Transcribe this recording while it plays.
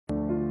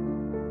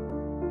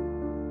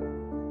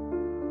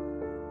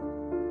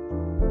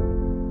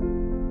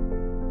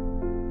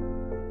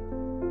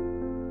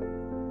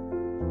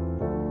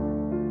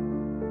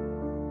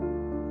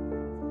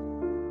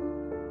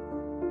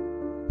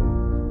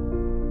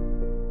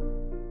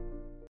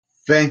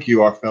Thank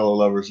you, our fellow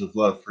lovers of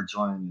love, for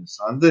joining us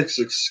on this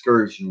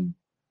excursion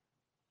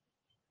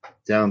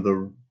down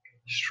the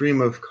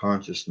stream of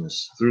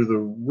consciousness, through the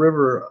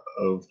river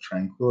of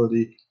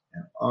tranquility,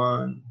 and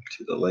on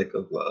to the lake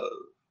of love.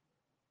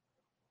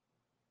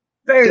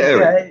 Very There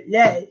we good.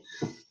 Yes.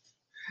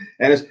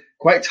 And it's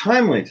quite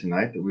timely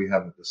tonight that we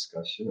have a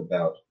discussion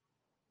about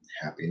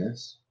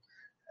happiness.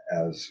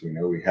 As we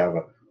know, we have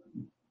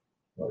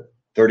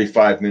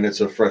 35 minutes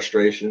of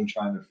frustration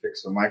trying to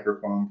fix a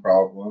microphone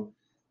problem.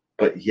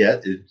 But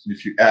yet,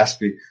 if you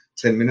asked me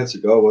 10 minutes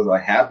ago, was I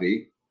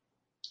happy?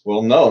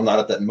 Well, no, not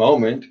at that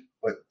moment.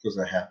 But was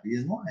I happy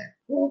in life?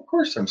 Well, of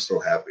course I'm still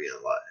happy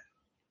in life.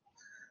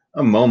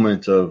 A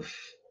moment of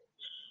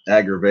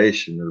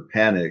aggravation or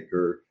panic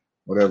or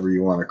whatever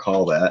you want to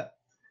call that,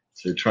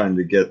 so trying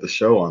to get the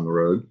show on the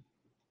road,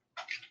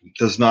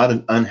 does not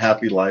an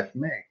unhappy life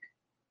make.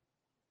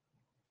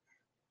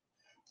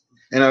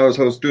 And I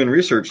was doing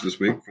research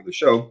this week for the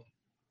show.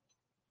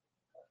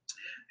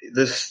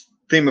 This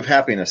theme of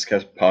happiness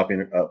kept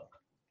popping up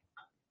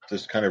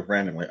just kind of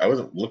randomly. I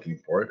wasn't looking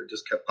for it. It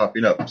just kept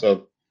popping up.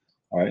 So,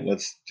 all right,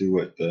 let's do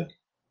what the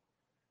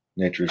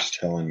nature's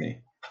telling me.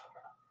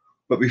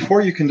 But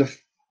before you can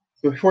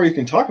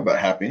talk about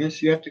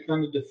happiness, you have to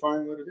kind of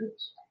define what it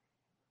is.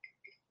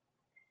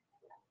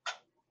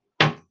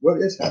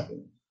 What is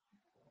happiness?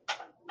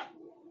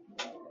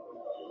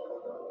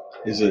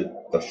 Is it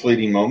a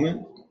fleeting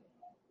moment?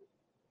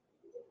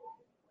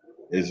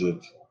 Is it,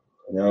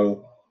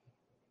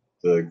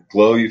 the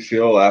glow you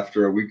feel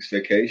after a week's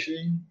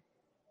vacation?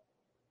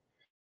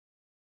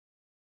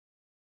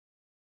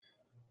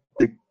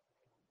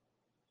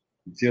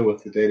 Deal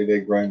with the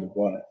day-to-day grind of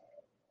life.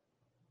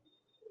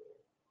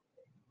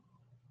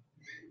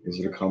 Is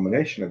it a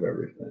combination of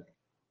everything?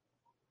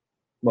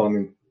 Well, I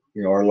mean,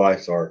 our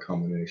lives are a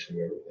combination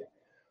of everything.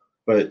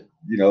 But,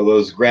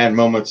 those grand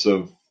moments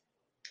of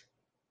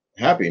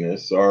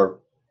happiness are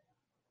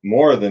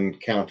more than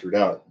countered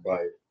out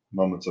by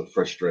moments of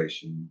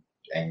frustration,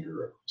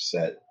 anger,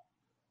 upset,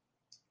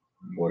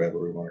 whatever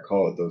we want to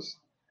call it,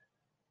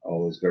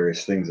 all those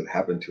various things that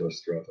happen to us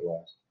throughout the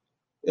lives.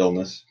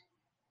 Illness,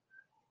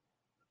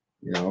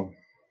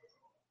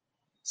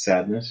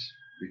 sadness,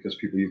 because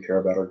people you care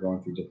about are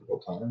going through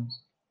difficult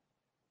times,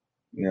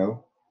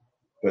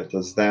 but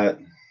does that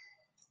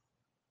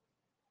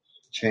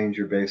change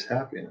your base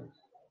happiness?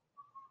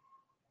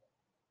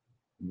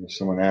 And if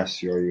someone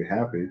asks you, are you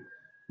happy?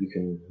 You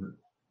can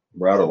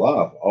rattle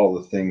off all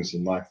the things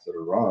in life that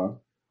are wrong,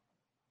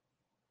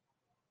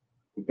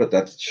 but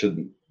that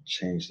shouldn't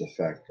change the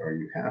fact, are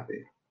you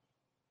happy?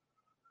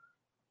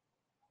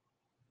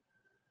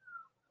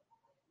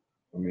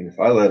 I mean, if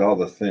I let all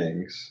the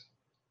things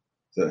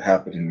that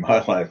happen in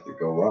my life that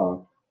go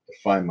wrong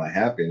define my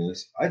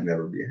happiness, I'd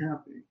never be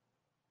happy.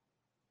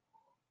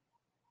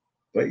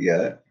 But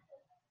yet,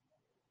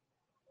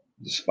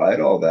 despite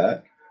all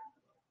that,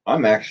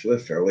 I'm actually a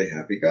fairly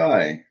happy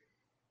guy.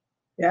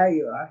 Yeah,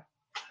 you are.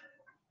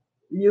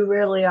 You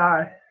really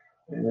are.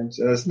 And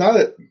it's not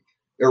an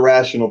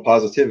irrational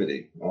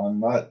positivity. I'm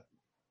not,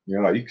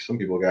 some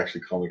people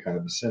actually call me kind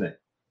of a cynic.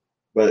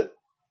 But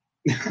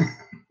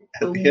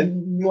at the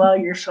end, well,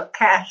 you're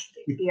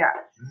sarcastic, yeah.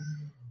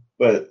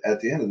 But at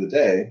the end of the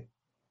day,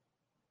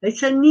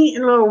 it's a neat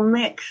little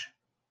mix.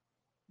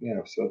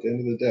 So at the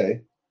end of the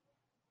day,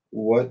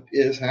 what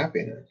is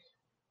happiness?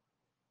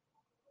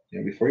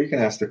 Before you can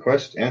answer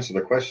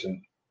the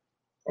question,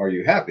 are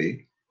you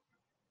happy?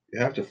 You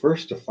have to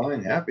first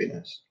define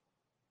happiness.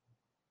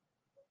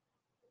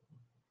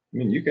 I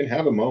mean, you can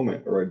have a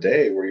moment or a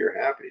day where you're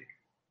happy,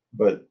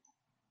 but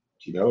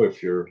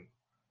if your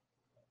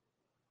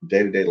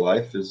day-to-day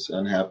life is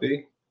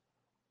unhappy,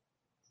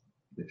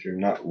 if you're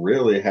not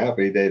really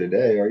happy day to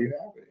day, are you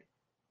happy?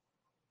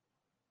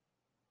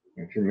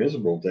 If you're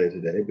miserable day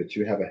to day, but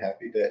you have a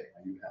happy day,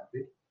 are you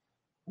happy?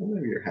 Well,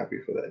 maybe you're happy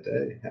for that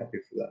day, happy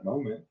for that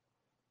moment.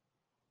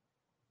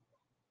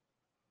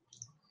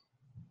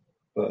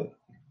 But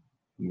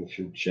if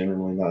you're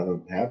generally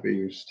not happy,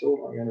 you're still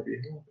not going to be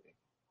happy.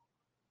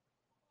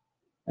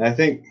 And I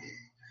think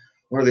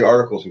one of the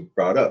articles we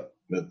brought up,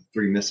 the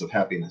 3 Myths of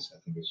Happiness, I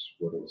think is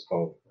what it was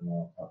called, and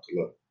I'll have to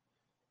look.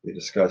 They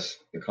discuss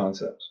the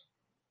concepts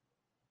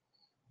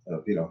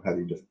of, how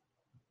do you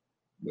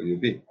what do you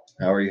be?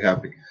 How are you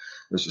happy?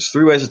 There's just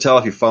 3 ways to tell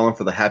if you've fallen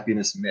for the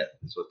happiness myth,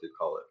 is what they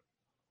call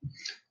it.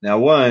 Now,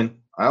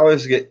 one, I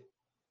always get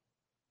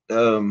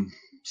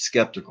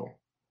skeptical,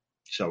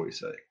 shall we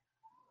say,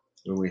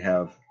 when we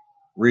have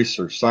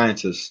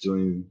scientists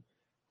doing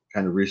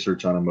kind of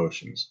research on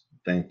emotions,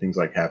 things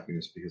like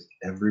happiness, because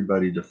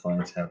everybody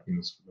defines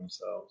happiness for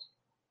themselves.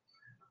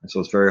 And so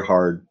it's very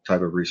hard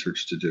type of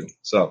research to do.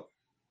 So,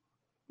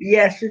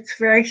 yes, it's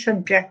very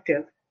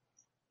subjective.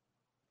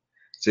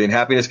 See, and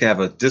happiness can have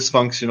a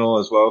dysfunctional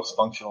as well as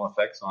functional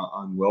effects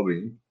on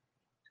well-being.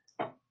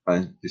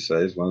 You say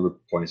is one of the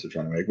points they're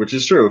trying to make, which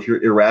is true if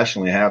you're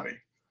irrationally happy,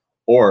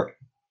 or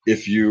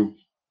if you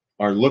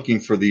are looking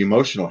for the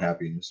emotional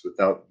happiness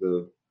without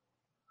the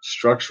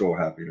structural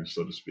happiness,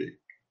 so to speak.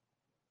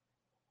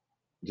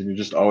 then you're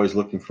just always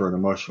looking for an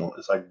emotional,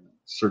 it's like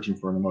searching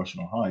for an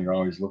emotional high. You're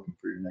always looking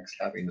for your next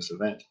happiness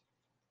event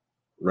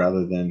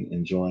rather than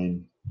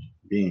enjoying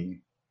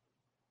being.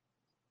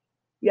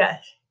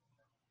 Yes.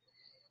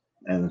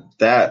 And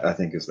that, I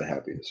think, is the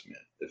happiness myth.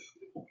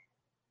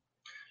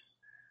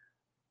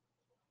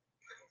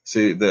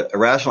 See, the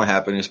irrational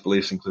happiness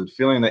beliefs include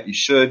feeling that you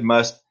should,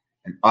 must,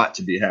 and ought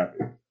to be happy.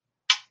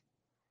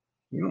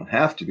 You don't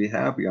have to be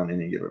happy on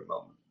any given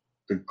moment.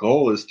 The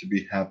goal is to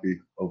be happy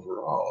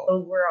overall.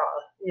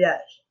 Overall,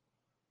 yes.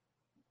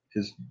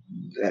 Because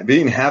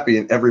being happy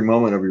in every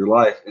moment of your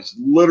life is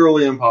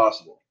literally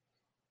impossible.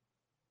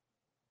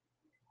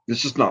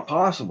 It's just not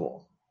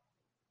possible.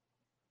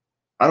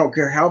 I don't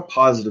care how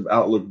positive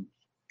outlook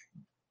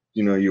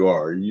you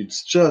are.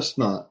 It's just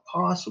not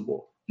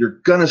possible.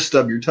 You're gonna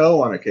stub your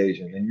toe on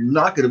occasion, and you're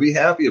not gonna be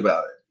happy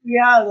about it.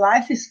 Yeah,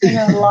 life is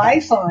gonna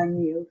life on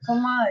you.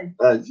 Come on.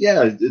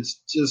 Yeah, it's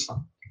just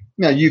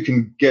now you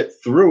can get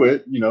through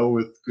it,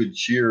 with good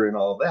cheer and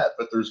all that.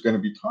 But there's going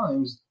to be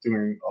times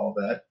doing all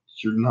that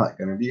you're not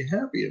going to be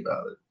happy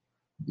about it.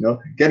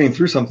 Getting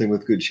through something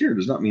with good cheer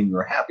does not mean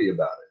you're happy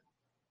about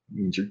it.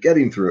 It means you're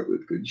getting through it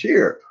with good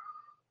cheer.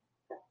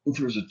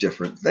 Those are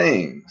different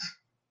things.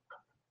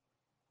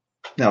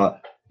 Now,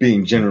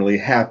 being generally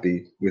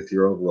happy with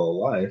your overall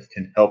life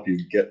can help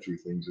you get through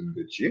things in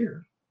good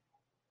cheer.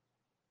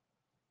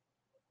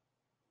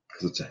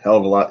 Because it's a hell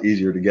of a lot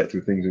easier to get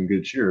through things in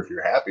good cheer if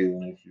you're happy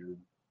than if you're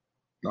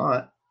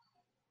not.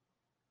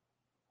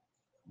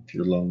 If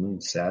you're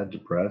lonely, sad,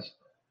 depressed,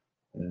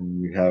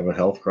 and you have a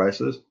health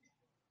crisis,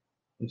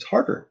 it's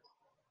harder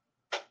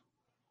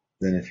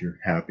than if you're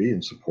happy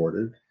and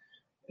supported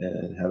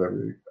and have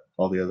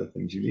all the other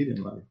things you need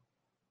in life.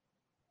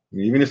 I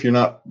mean, even if you're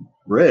not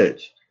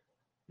rich,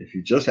 if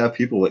you just have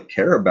people that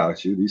care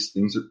about you, these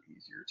things are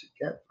easier to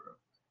get through.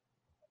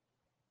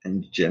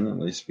 And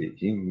generally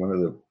speaking, one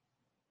of the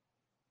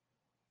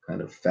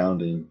kind of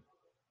founding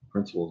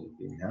principles of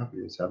being happy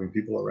is having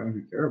people around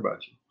who care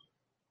about you.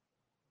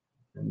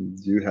 And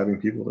you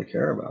having people to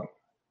care about.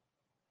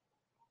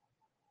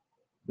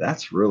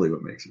 That's really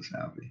what makes us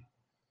happy.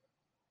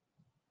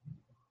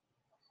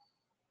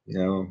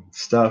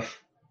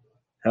 Stuff,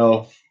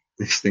 health,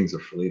 these things are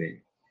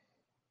fleeting.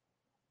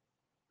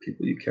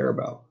 People you care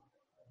about.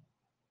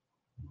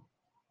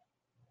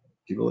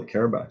 People that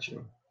care about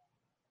you.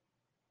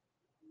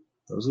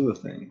 Those are the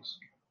things.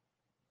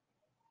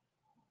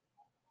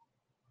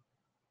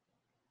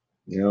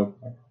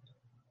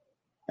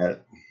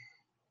 At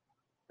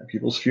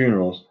people's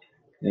funerals,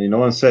 no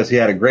one says he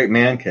had a great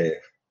man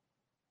cave.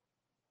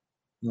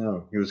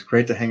 No, he was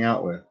great to hang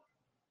out with.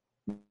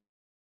 He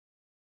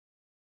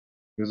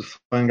was a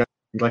fun guy.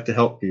 He liked to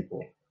help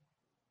people.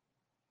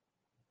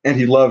 And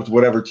he loved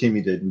whatever team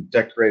he did and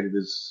decorated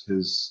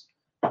his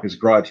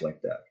garage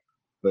like that.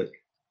 But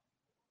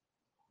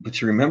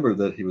you remember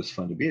that he was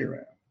fun to be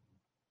around.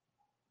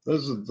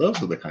 Those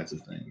are the kinds of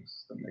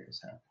things that make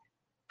us happy.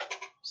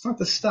 It's not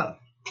the stuff.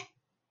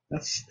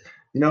 That's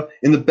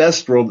in the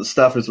best world, the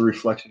stuff is a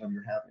reflection of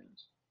your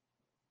happiness.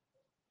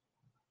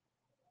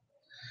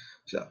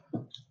 So,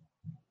 all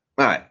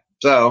right.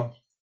 So,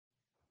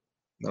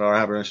 that our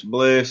happiness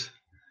beliefs.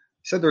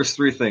 He said there's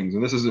three things,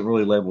 and this isn't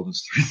really labeled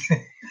as three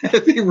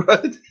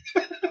things.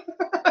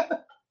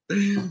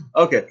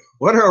 Okay,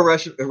 what are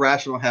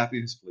irrational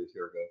happiness beliefs?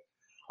 Here we go.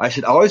 I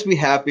should always be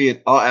happy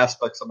in all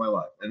aspects of my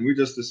life. And we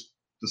just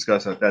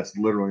discussed that. That's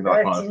literally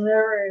not possible. That's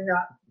literally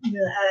not.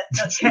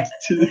 Okay.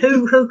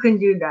 Who can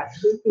do that?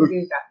 Who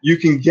can do that? You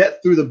can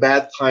get through the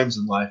bad times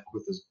in life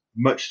with as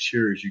much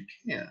cheer as you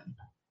can.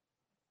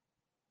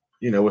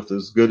 With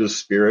as good a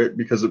spirit,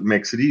 because it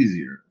makes it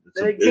easier.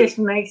 It just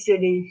makes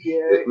it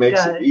easier. It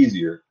makes it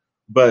easier.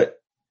 But,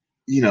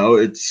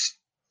 it's,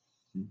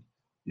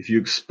 if you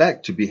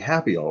expect to be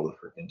happy all the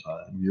freaking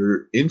time,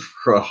 you're in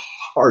for a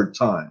hard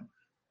time.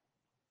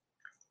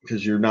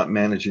 Because you're not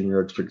managing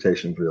your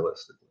expectations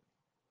realistically.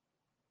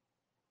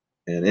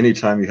 And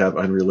anytime you have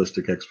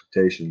unrealistic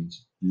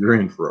expectations, you're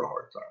in for a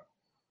hard time.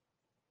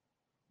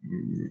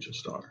 You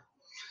just are.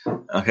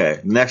 Okay,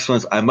 next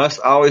one's I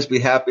must always be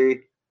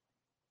happy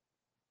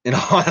in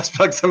all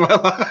aspects of my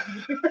life.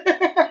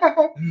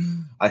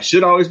 I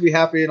should always be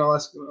happy in all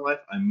aspects of my life.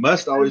 I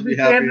must always be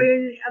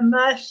happy. I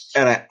must.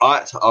 And I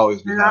ought to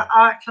always be happy. And I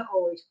ought to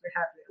always be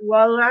happy.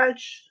 Well,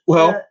 that's...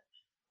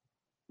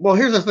 Well,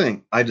 here's the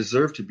thing. I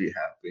deserve to be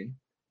happy.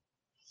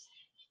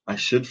 I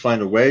should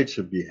find a way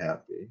to be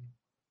happy.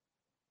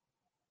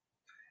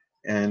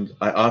 And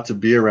I ought to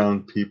be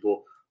around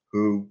people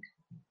who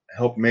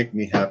help make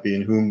me happy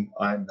and whom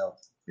I know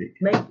make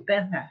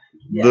them happy.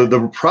 Yeah.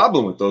 The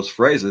problem with those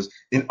phrases,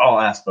 in all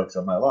aspects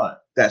of my life,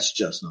 that's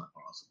just not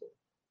possible.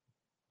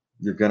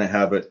 You're going to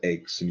have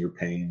aches and your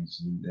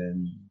pains,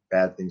 and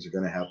bad things are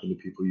going to happen to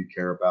people you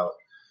care about.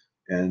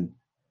 And,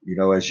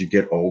 as you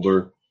get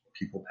older,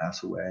 people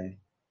pass away.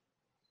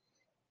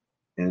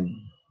 And,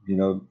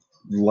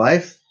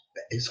 life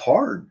is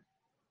hard.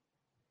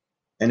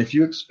 And if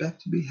you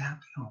expect to be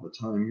happy all the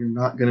time, you're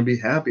not going to be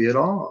happy at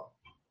all.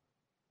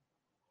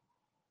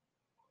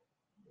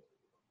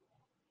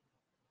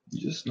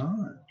 You're just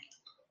not.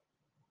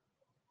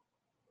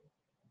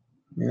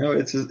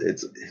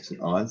 It's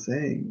an odd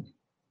thing,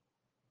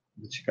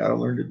 but you got to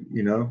learn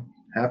to.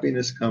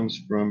 Happiness comes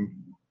from,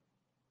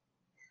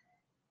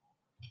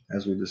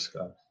 as we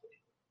discussed,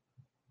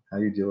 how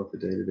you deal with the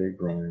day-to-day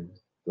grind,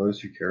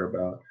 those you care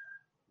about,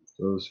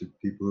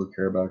 people who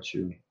care about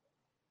you,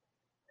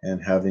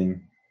 and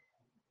having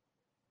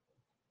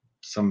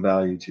some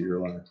value to your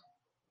life.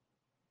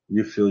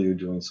 You feel you're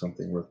doing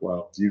something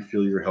worthwhile. You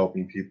feel you're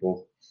helping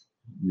people,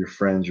 your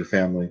friends, your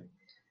family,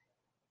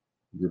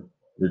 your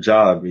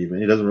job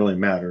even. It doesn't really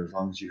matter as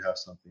long as you have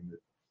something that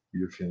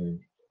you're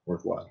feeling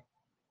worthwhile.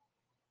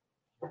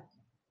 I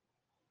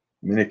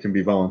mean, it can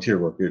be volunteer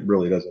work. It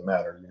really doesn't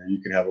matter. You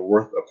can have a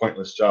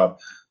pointless job,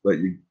 but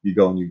you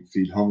go and you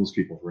feed homeless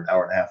people for an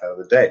hour and a half out of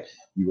the day.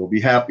 You will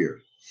be happier.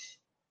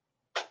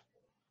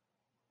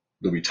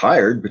 You'll be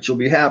tired, but you'll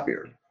be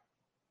happier.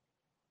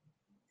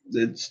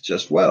 It's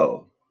just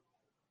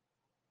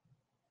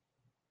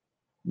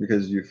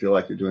because you feel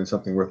like you're doing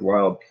something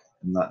worthwhile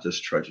and not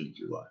just trudging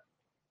through life.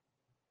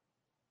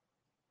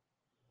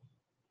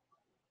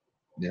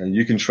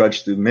 You can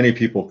trudge through. Many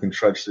people can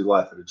trudge through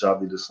life at a job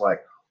they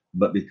dislike,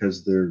 but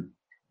because they're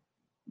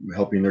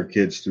helping their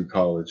kids through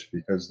college,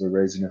 because they're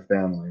raising a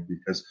family,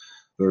 because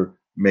they're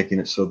making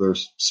it so their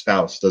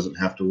spouse doesn't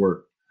have to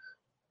work.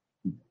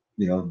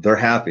 They're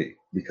happy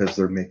because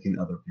they're making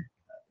other people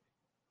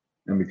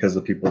happy. And because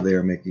the people they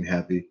are making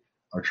happy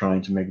are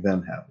trying to make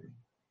them happy.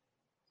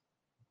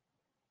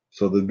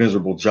 So the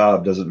miserable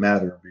job doesn't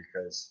matter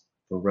because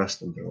the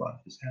rest of their life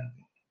is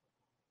happy.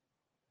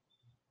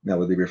 Now,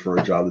 would they prefer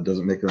a job that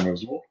doesn't make them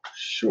miserable?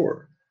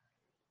 Sure.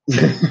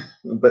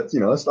 But,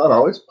 it's not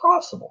always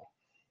possible.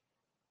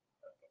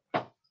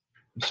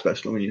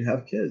 Especially when you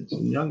have kids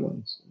and young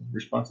ones,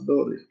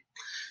 responsibilities.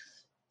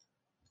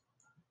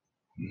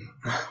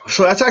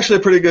 So that's actually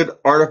a pretty good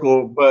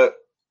article, but,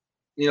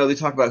 they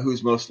talk about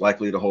who's most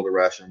likely to hold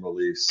irrational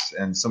beliefs,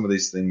 and some of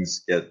these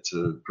things get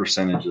to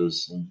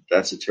percentages, and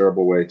that's a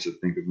terrible way to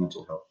think of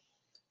mental health.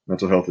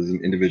 Mental health is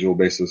an individual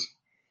basis.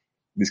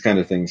 These kind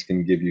of things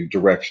can give you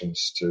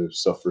directions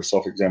for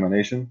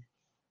self-examination.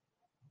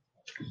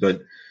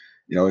 But,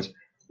 it's,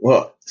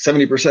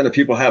 70% of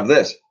people have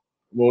this.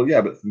 Well,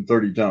 yeah, but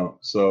 30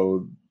 don't.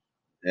 So,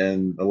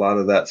 and a lot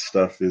of that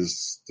stuff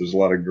there's a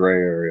lot of gray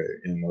area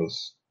in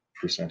those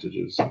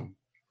percentages.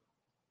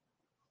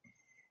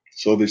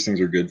 So these things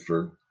are good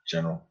for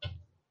general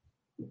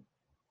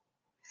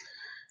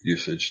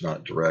usage,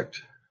 not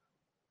direct.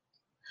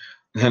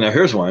 And now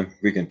here's one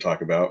we can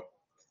talk about.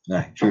 And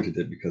I included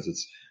it because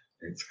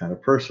it's kind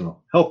of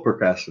personal. Health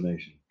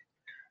procrastination.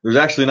 There's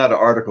actually not an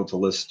article to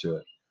list to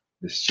it.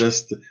 It's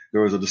just,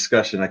 there was a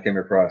discussion I came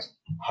across.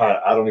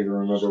 I don't even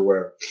remember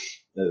where.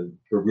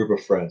 For a group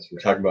of friends, we're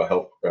talking about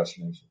health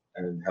procrastination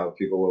and how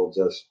people will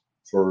just,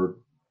 for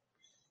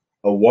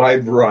a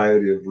wide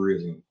variety of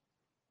reasons.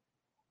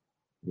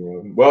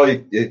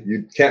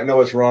 You can't know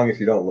what's wrong if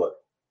you don't look.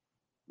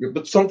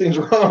 But something's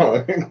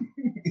wrong.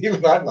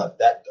 Even I'm not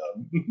that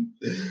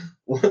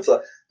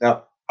dumb.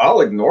 Now, I'll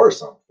ignore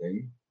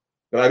something,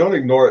 but I don't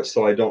ignore it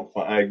so I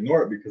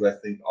ignore it because I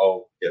think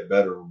I'll get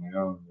better on my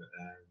own.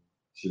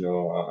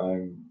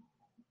 And,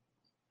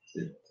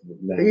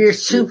 you're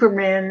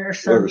Superman or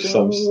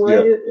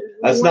something.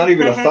 That's not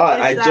even a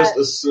thought. I just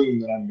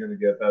assume that I'm going to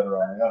get better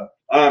on my own.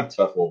 I'm a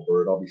tough old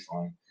bird. I'll be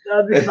fine.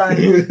 I'll be fine.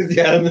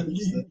 Yeah,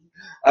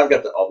 I've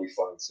got the I'll be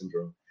fine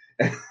syndrome.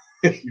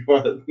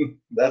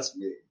 That's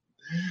me.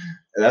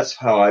 And that's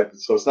how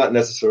so it's not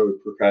necessarily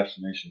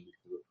procrastination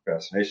because of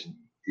procrastination,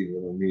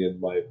 even though me and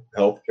my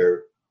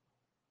healthcare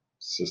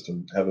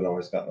system haven't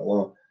always gotten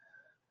along.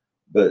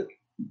 But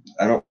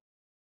I don't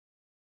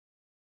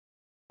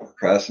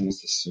procrastinate,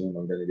 just assume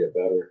I'm going to get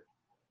better.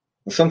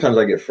 And sometimes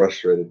I get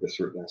frustrated with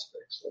certain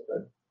aspects.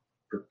 Like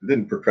I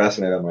didn't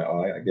procrastinate on my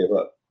eye. I gave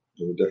up.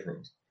 There's a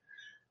difference.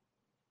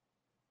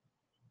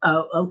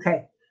 Oh,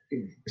 okay.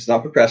 It's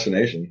not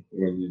procrastination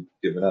when you've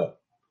given up.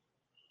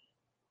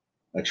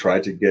 I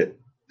tried to get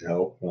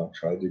help. I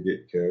tried to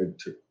get care. It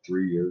took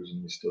 3 years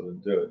and we still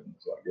didn't do it.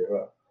 So I gave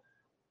up.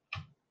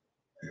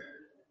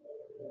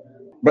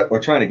 But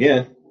we're trying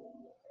again.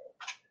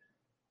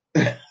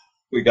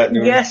 We got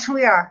new. Yes,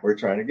 we are. We're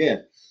trying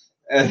again.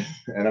 And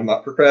I'm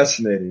not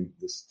procrastinating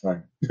this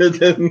time.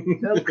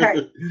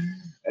 Okay.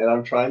 And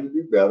I'm trying to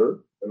do better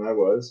than I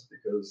was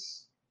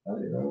because,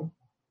 And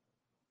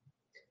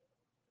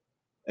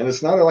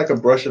it's not like a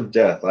brush of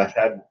death. I've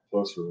had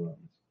closer ones.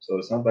 So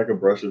it's not like a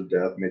brush of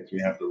death makes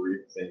me have to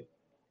rethink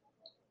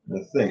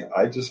the thing.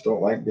 I just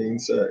don't like being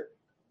sick.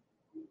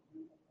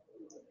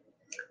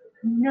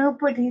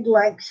 Nobody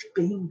likes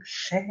being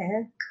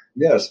sick.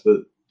 Yes,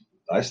 but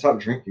I stopped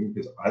drinking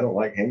because I don't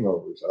like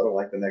hangovers. I don't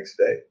like the next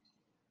day.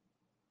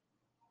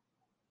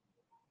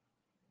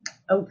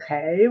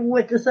 Okay,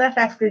 what does that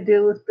have to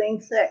do with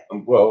being sick?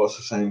 Well, it's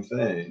the same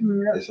thing.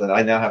 No. It's that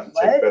I now have to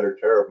take better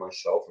care of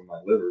myself and my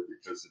liver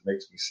because it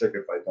makes me sick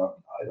if I don't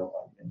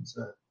like being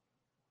sick.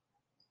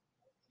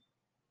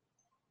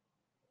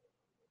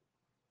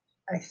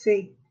 I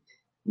see.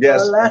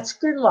 Yes. Well, that's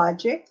good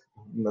logic.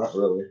 Not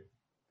really.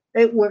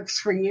 It works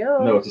for you.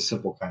 No, it's a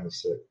simple kind of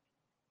sick.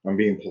 I'm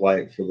being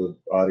polite for the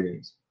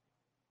audience.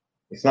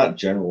 It's not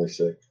generally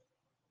sick.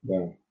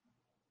 No.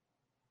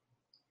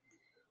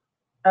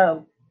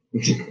 Oh.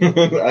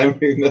 I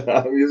mean,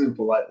 I'm using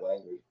polite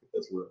language.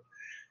 That's what,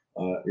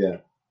 yeah.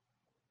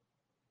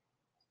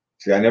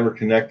 See, I never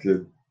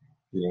connected,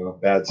 a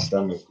bad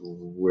stomach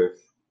with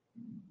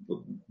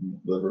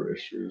liver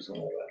issues and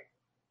all that.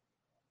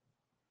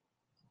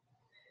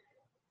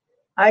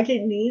 I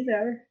didn't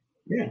either.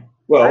 Yeah.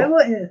 Well, I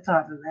wouldn't have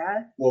thought of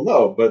that. Well,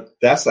 no, but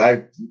that's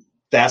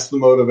the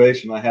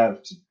motivation I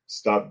have to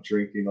stop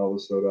drinking all the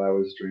soda I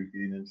was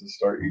drinking and to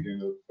start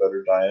eating a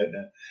better diet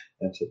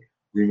and to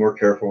be more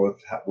careful with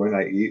when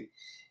I eat.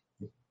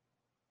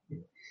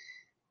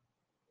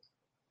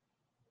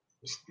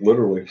 It's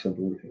literally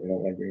simply I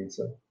don't like being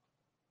sick.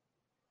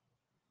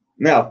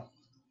 Now,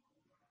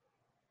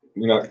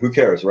 who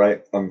cares,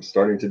 right? I'm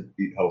starting to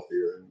eat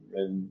healthier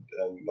and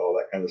all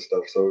that kind of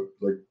stuff. So,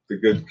 like, the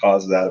good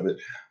causes out of it,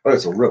 but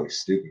it's a really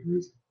stupid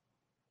reason.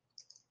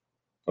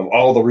 Of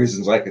all the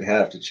reasons I could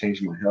have to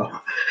change my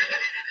health,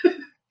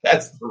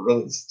 that's the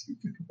really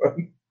stupid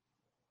one.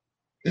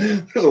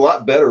 There's a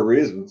lot better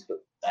reasons, but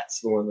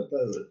that's the one that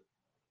does it.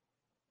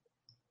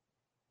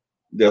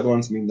 The other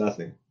ones mean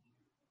nothing.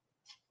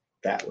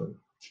 That one.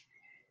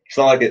 It's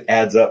not like it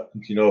adds up,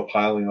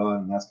 piling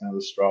on, and that's kind of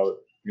the straw that,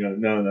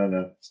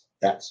 no.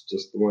 That's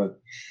just the one.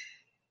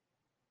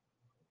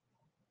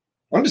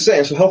 I'm just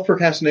saying, so health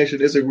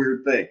procrastination is a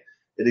weird thing.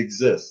 It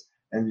exists.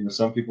 And,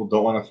 some people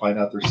don't want to find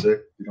out they're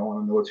sick. They don't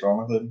want to know what's wrong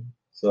with them.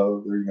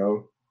 So,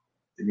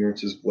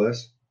 ignorance is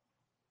bliss.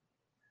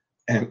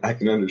 And I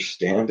can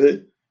understand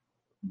it.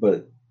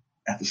 But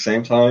at the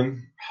same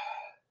time,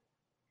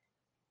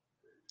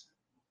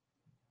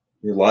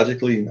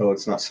 logically,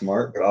 it's not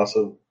smart. But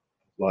also,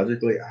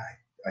 logically,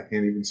 I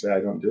can't even say I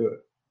don't do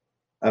it.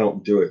 I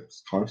don't do it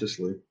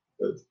consciously.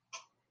 But,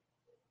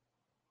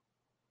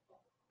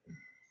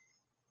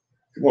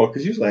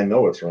 because usually I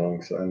know what's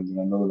wrong. So I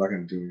know they're not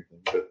going to do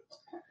anything.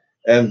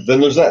 And then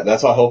there's that.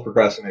 That's how health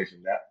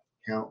procrastination. That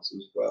counts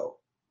as well.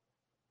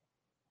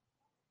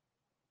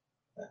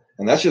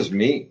 And that's just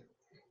me.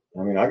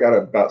 I mean, I got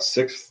about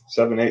 6,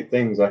 7, 8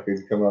 things I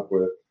could come up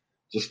with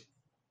just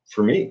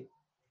for me.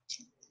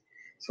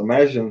 So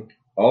imagine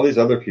all these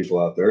other people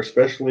out there,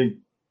 especially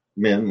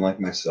men like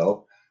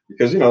myself,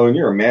 because, when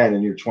you're a man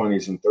in your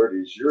 20s and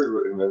 30s,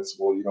 you're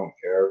invincible. You don't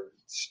care.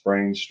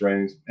 Sprains,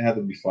 strains, it had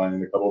to be fine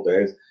in a couple of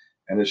days.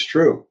 And it's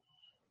true.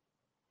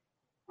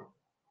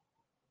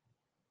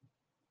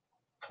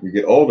 You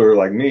get older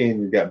like me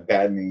and you've got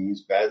bad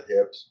knees, bad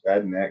hips,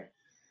 bad neck,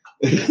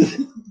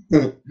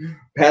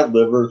 bad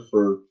liver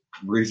for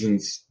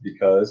reasons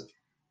because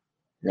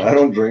I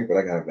don't drink, but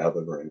I got a bad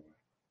liver anyway.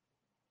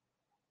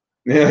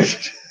 Yeah,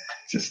 it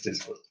just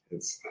is what it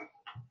is.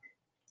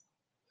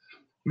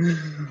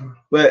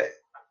 But,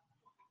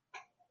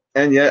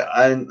 and yet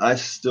I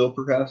still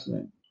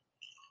procrastinate.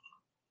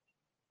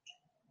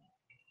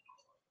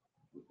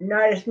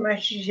 Not as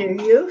much as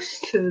you're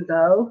used to,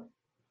 though.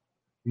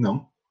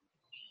 No.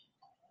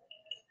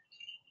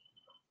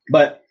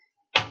 But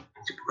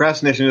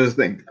procrastination is a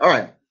thing. All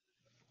right.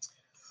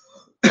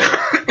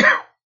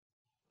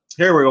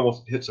 Here we go.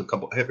 We'll hit a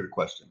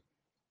question.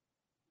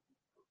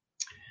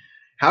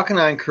 How can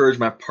I encourage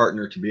my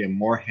partner to be a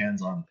more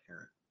hands-on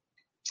parent?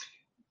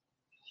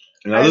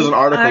 Now, there's an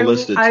article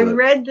listed to it. I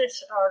read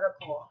this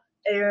article,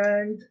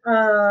 and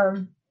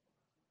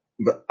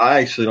but I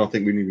actually don't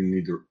think we even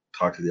need to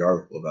talk to the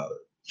article about it.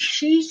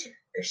 She's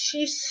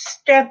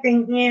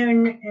stepping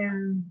in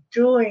and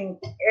doing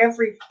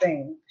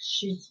everything.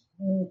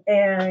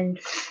 And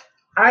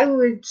I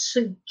would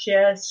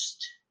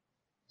suggest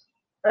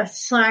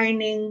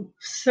assigning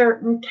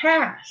certain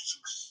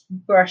tasks,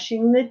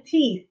 brushing the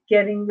teeth,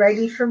 getting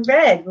ready for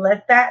bed.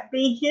 Let that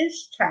be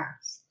his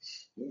task.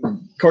 Of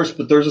course,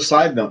 but there's a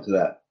side note to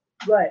that.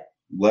 What?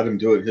 Let him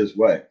do it his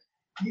way.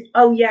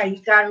 Oh, yeah,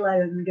 you got to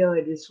let him do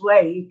it his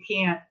way. You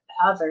can't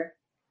other.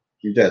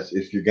 Yes,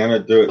 if you're going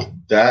to do it,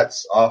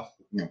 that's off.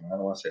 I don't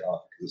want to say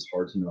off because it's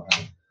hard to know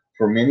how.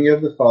 For many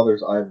of the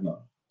fathers I've known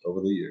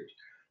over the years,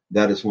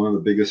 that is one of the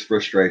biggest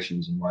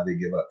frustrations and why they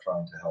give up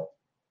trying to help.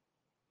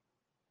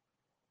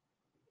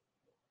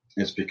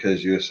 It's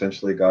because you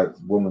essentially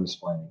got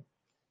womansplaining.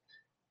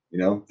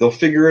 They'll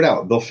figure it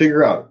out. They'll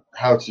figure out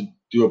how to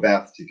do a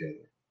bath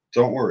together.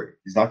 Don't worry.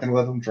 He's not going to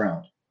let them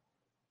drown.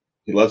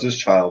 He loves his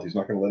child. He's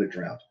not going to let it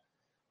drown.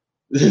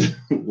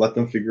 Let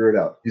them figure it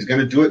out. He's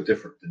going to do it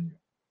different than you.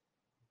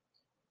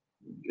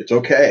 It's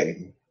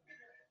okay.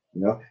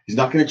 He's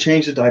not going to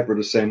change the diaper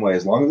the same way.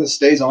 As long as it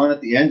stays on at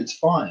the end, it's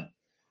fine.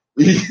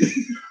 And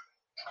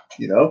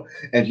you know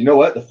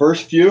what? The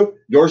first few,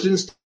 yours didn't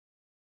stay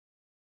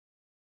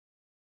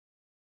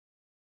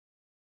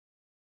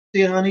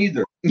on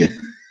either.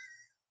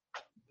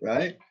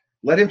 Right?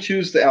 Let him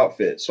choose the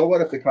outfit. So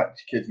what if the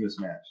kid's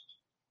mismatched?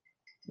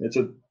 It's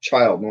a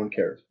child. No one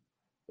cares.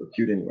 They're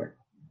cute anyway.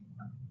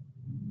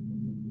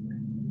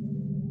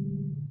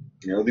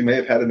 They may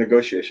have had a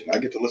negotiation. I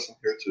get to listen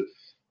here to,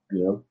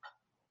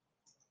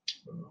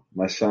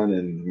 my son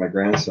and my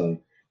grandson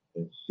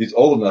He's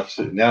old enough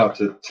now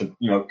to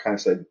kind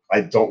of say,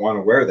 I don't want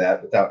to wear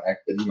that without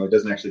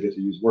doesn't actually get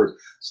to use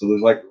words. So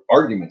there's like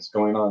arguments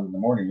going on in the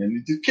morning,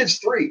 and the kid's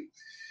 3.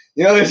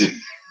 There's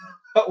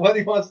what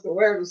he wants to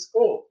wear to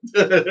school.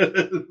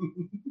 They're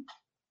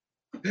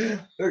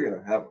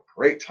gonna have a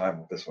great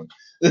time with this one.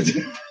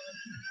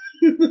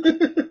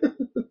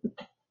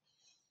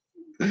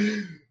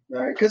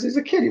 Right, because he's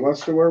a kid. He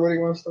wants to wear what he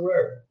wants to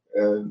wear,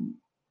 and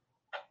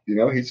he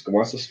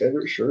wants his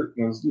favorite shirt,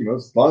 and as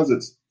long as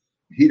it's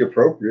heat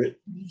appropriate,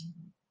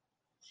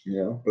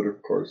 But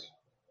of course,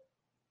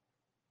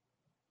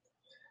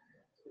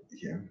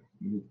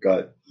 we've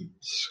got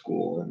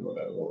school and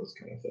whatever, all those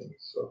kind of things.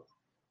 So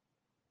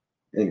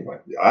anyway,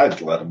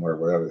 I'd let him wear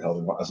whatever the hell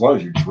they want, as long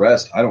as you're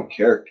dressed. I don't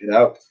care. Get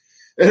out.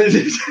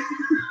 As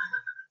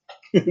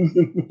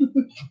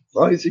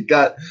long as you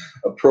got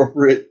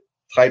appropriate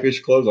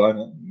type-ish clothes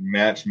on,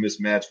 match,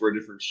 mismatch, wear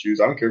different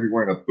shoes. I don't care if you're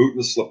wearing a boot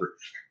and a slipper.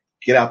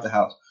 Get out the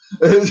house.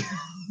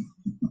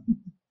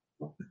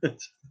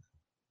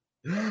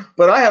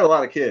 But I had a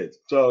lot of kids,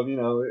 so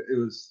it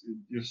was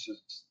just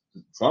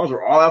as long as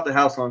we're all out the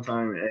house on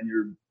time and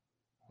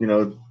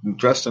you're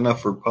dressed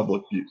enough for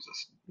public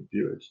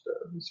viewage,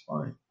 it's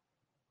fine.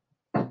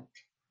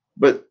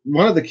 But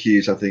one of the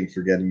keys, I think,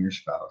 for getting your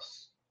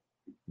spouse,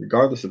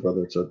 regardless of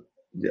whether it's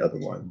the other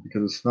one,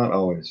 because it's not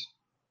always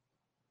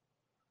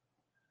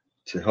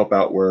to help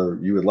out where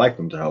you would like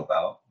them to help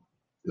out,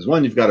 is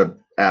one, you've got to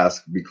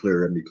ask, be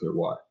clear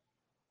why.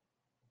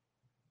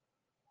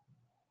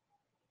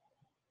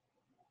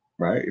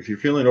 Right? If you're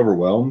feeling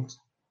overwhelmed,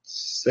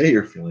 say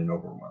you're feeling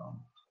overwhelmed.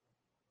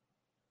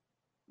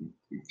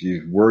 If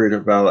you're worried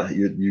about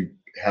you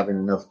having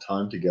enough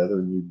time together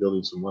and you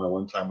building some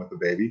one-on-one time with the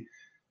baby,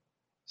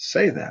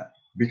 say that.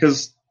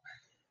 Because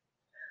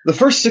the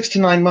first 6 to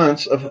 9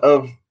 months of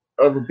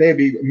a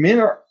baby,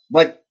 men are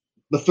like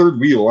the third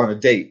wheel on a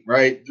date,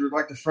 right? They're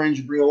like the friends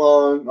you bring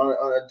along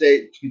on a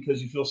date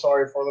because you feel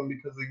sorry for them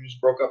because they just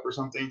broke up or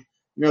something.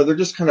 They're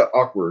just kind of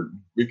awkward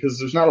because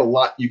there's not a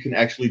lot you can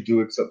actually do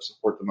except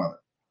support the mother.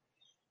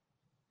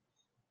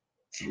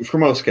 For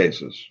most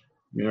cases,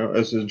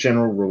 as a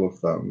general rule of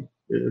thumb,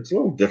 it's a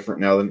little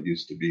different now than it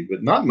used to be,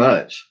 but not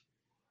much.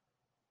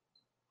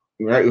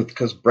 Right?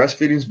 Because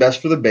breastfeeding is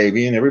best for the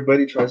baby and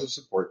everybody tries to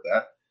support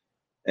that.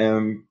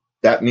 And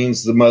that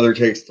means the mother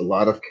takes a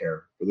lot of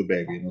care for the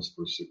baby in those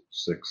first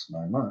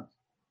 6-9 months.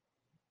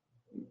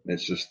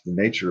 It's just the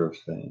nature of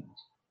things.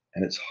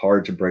 And it's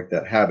hard to break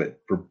that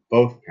habit for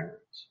both parents.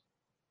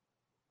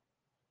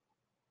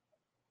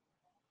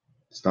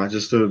 It's not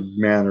just a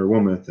man or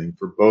woman thing.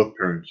 For both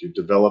parents, you've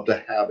developed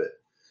a habit.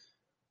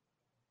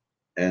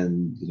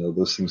 And,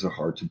 those things are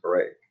hard to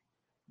break.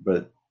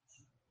 But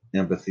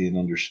empathy and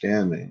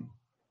understanding,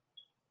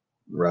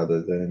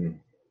 rather than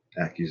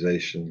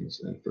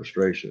accusations and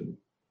frustration,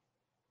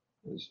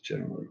 is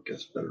generally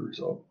gets better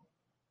result.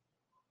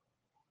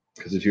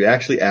 Because if you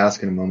actually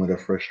ask in a moment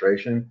of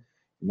frustration,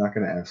 you're not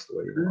going to ask the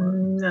way you want.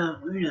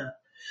 No.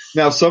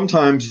 Now,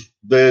 sometimes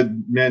the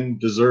men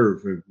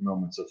deserve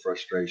moments of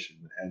frustration,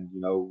 and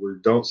we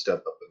don't step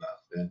up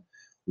enough, and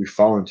we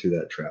fall into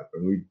that trap,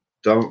 and we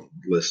don't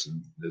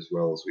listen as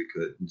well as we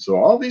could. And so,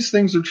 all these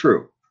things are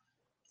true.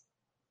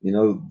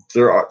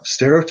 There are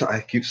stereotypes. I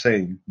keep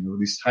saying,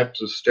 these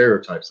types of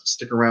stereotypes that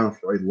stick around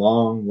for a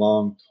long,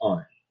 long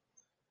time.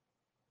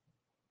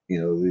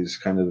 These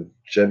kind of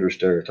gender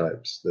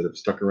stereotypes that have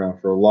stuck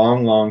around for a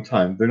long, long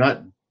time. They're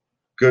not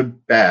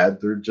good, bad.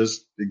 They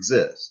just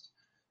exist.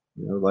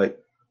 Like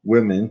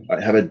women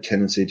have a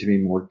tendency to be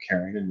more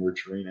caring and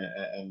nurturing,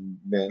 and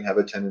men have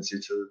a tendency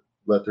to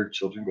let their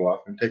children go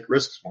off and take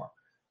risks more.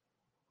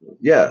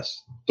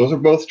 Yes, those are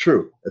both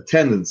true. A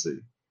tendency.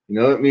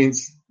 It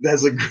means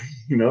that's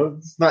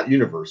it's not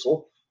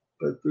universal,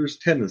 but there's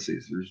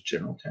tendencies. There's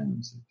general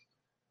tendencies.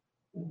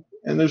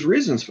 And there's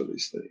reasons for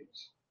these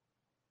things.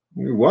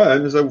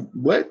 One is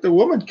let the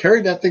woman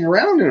carried that thing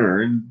around in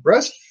her and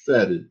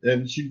breastfed it,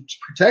 and she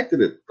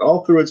protected it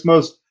all through its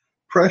most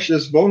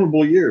precious,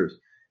 vulnerable years.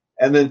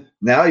 And then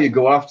now you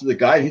go off to the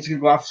guy, and he's going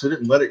to go off sit it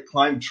and let it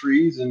climb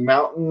trees and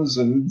mountains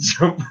and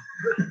jump.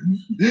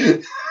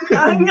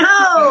 I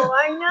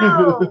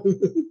know.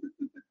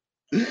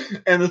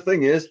 And the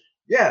thing is,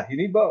 you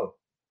need both.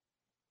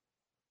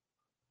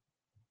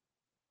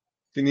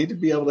 You need to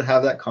be able to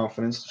have that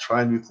confidence to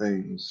try new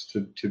things,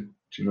 to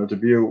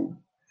be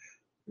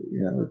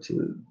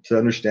to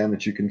understand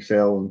that you can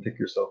fail and pick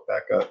yourself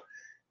back up.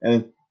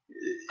 And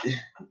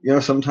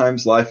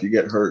sometimes life you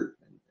get hurt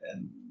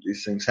and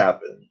these things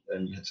happen,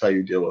 and it's how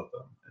you deal with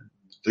them. And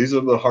these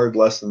are the hard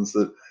lessons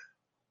that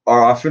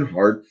are often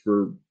hard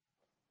for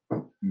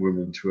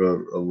women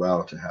to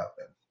allow to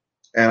happen.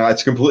 And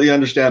it's completely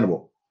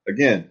understandable.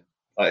 Again,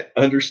 I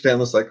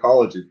understand the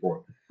psychology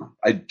for it.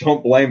 I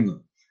don't blame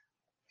them.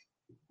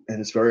 And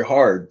it's very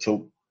hard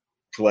to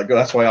let go.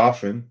 That's why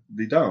often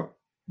they don't.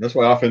 That's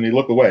why often they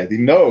look away. They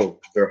know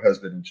their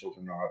husband and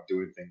children are out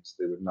doing things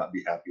they would not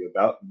be happy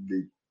about.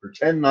 They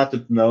pretend not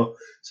to know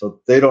so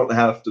they don't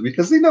have to,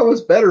 because they know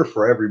it's better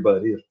for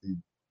everybody if the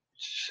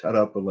shut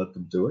up and let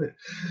them do it.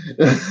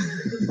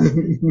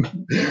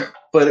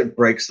 But it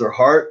breaks their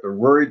heart. They're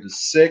worried, they're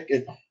sick.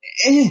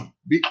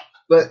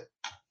 But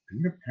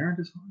being a parent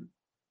is hard.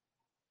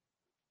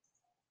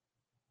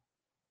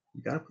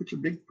 You got to put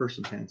your big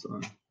person pants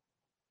on.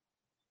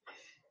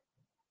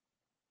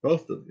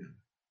 Both of you.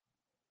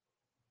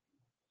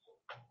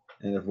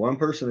 And if one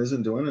person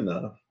isn't doing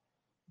enough,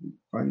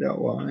 find out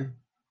why.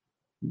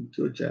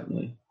 Do it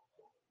gently.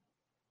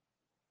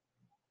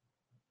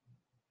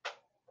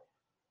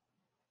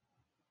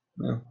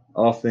 No,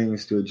 all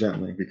things do it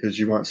gently because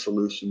you want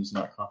solutions,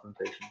 not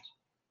confrontations.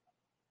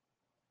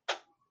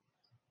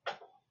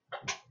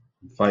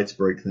 Fights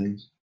break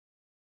things.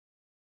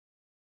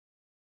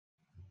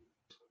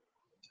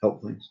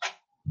 Help things.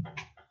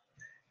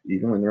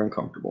 Even when they're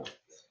uncomfortable.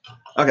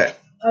 Okay.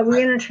 Are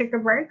we going to take a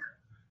break?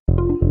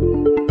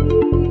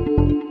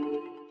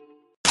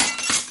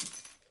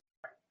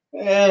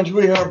 And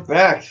we are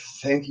back.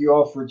 Thank you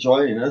all for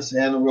joining us,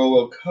 and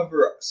we'll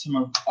cover some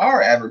of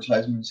our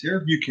advertisements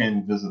here. You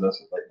can visit us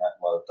at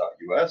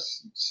latenightlive.us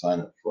and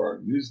sign up for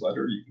our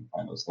newsletter. You can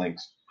find those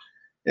links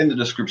in the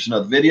description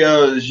of the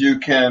videos. You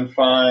can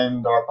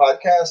find our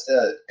podcast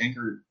at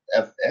Anchor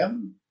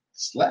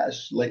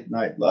FM/Late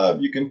Night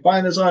Love. You can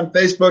find us on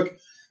Facebook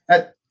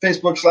at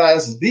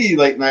Facebook/The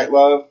Late Night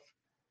Love.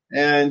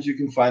 And you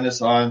can find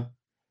us on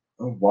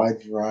a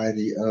wide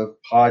variety of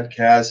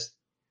podcast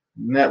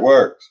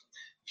networks.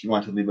 If you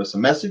want to leave us a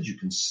message, you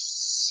can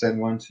send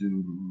one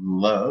to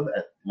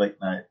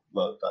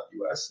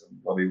love@latenightLove.us,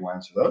 and Lovey will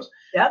answer those.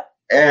 Yep.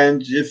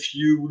 And if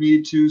you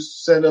need to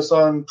send us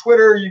on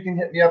Twitter, you can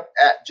hit me up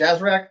at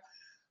JazzRack.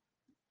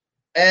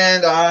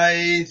 And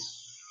I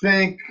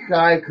think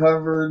I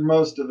covered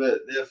most of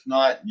it. If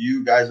not,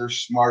 you guys are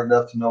smart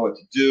enough to know what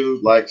to do.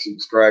 Like,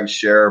 subscribe,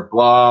 share,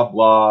 blah,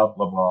 blah,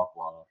 blah, blah,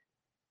 blah,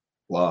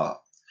 blah.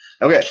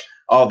 Okay.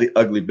 All the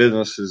ugly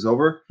business is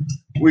over.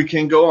 We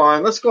can go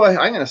on. Let's go ahead.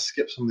 I'm going to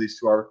skip some of these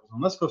two articles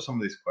and let's go to some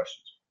of these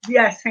questions.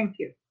 Yes, thank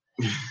you.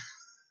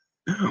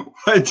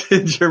 What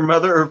did your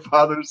mother or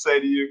father say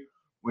to you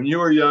when you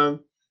were young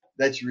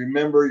that you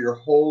remember your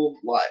whole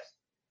life?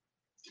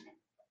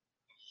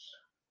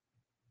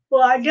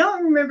 Well, I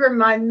don't remember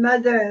my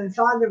mother and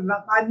father,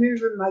 but I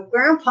remember my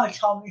grandpa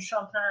told me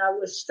something. I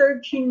was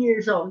 13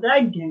 years old.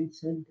 I did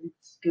something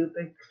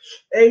stupid.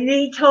 And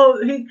he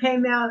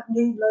came out and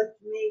he looked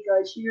at me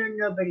and goes,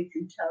 nobody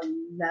can tell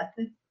you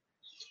nothing.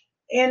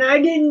 And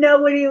I didn't know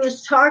what he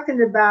was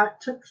talking about.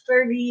 It took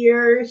 30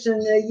 years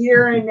and a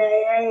year in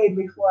AA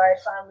before I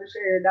finally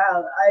figured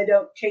out. I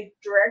don't take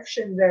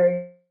direction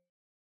very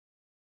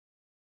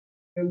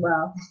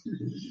well.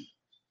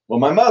 Well,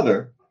 my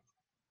mother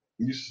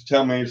used to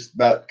tell me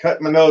about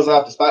cutting my nose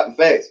off to spite my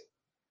face.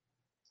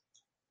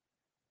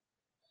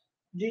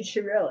 Did she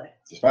really?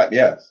 Despite,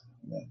 yes.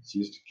 Yeah, she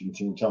used to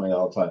continue telling me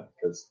all the time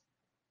because,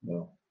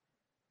 I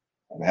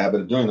have a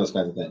habit of doing those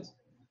kinds of things.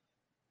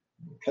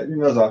 Cut your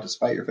nose off to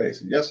spite your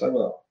face. Yes, I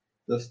will.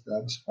 Just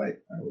out of spite.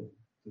 I will.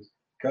 Just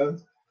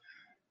because.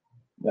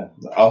 Yeah,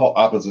 the whole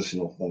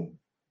oppositional thing.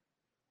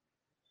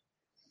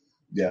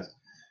 Yes.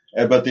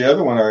 But the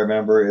other one I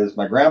remember is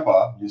my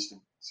grandpa used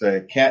to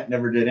say, "Cat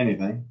never did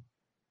anything."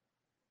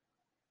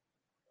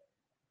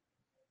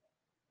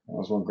 That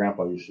was one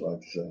Grandpa used to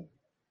like to say.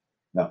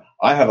 Now,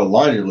 I have a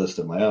laundry list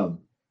of my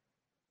own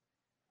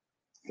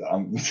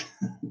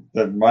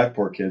that my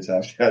poor kids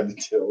have had to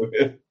deal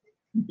with.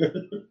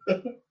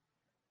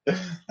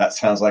 That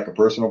sounds like a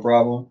personal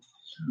problem.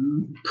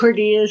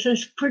 Pretty is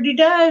as pretty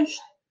does.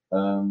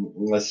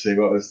 Let's see.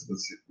 What's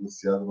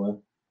the other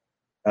one?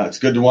 It's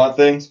good to want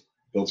things.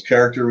 Builds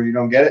character when you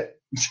don't get it.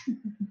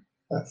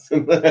 That's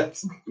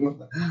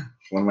one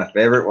of my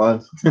favorite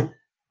ones. Yeah,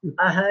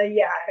 I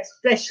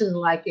especially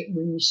like it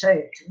when you say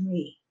it to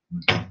me.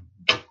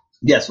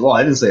 Yes, well,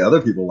 I didn't say other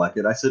people like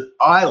it. I said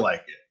I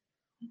like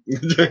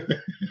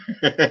it.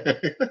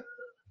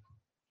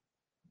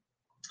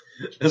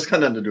 It's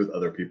got nothing to do with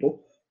other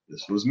people.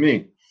 This was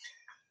me.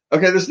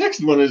 Okay, this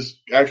next one is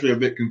actually a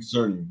bit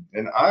concerning,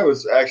 and I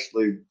was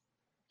actually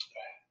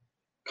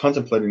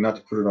contemplating not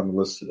to put it on the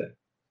list today.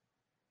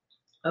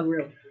 Oh,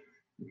 really?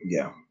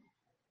 Yeah.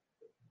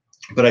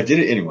 But I did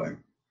it anyway,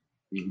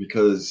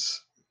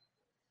 because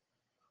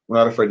we're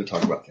not afraid to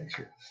talk about things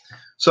here.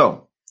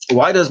 So,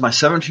 why does my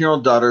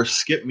 17-year-old daughter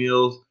skip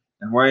meals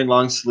and wearing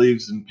long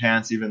sleeves and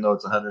pants even though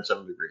it's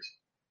 107 degrees?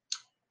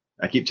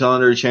 I keep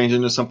telling her to change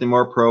into something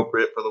more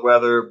appropriate for the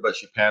weather, but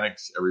she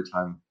panics every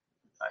time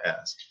I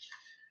ask.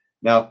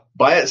 Now,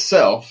 by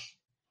itself,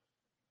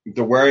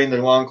 the wearing the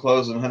long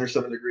clothes at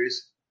 107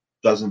 degrees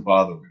doesn't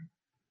bother me.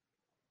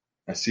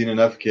 I've seen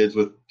enough kids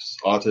with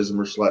autism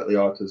or slightly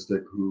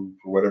autistic who,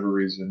 for whatever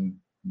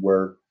reason,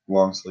 wear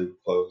long sleeve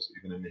clothes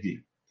even in the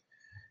heat.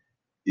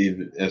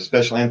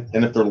 Especially,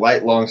 and if they're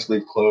light long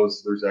sleeve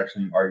clothes, there's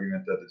actually an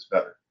argument that it's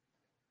better.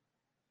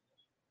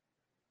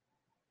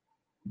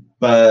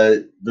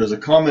 But there's a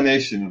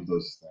combination of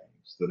those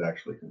things that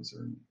actually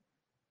concern me.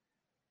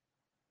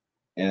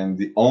 And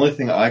the only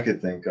thing I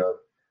could think of,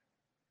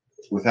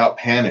 without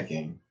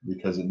panicking,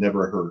 because it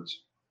never hurts,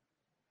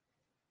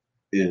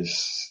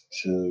 is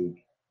to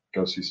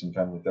go see some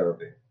family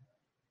therapy.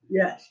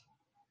 Yes.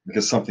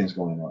 Because something's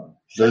going on.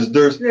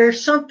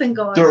 There's something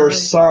going on. There are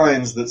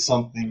signs that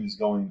something's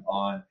going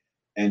on,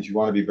 and you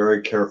want to be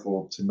very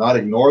careful to not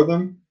ignore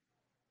them,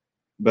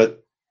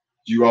 but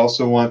you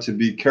also want to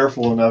be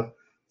careful enough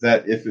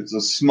that if it's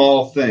a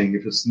small thing,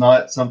 if it's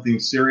not something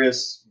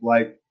serious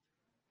like,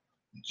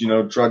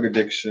 drug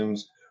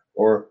addictions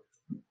or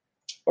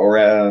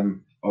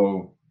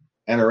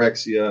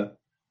anorexia,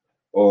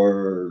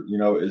 or,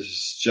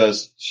 it's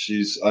just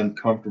she's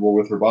uncomfortable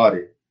with her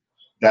body,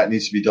 that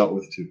needs to be dealt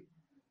with too.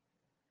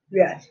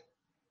 Yes.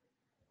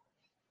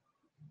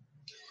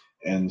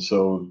 And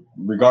so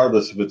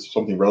regardless if it's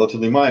something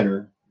relatively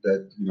minor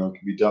that, can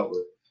be dealt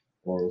with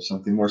or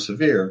something more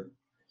severe,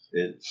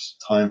 it's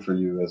time for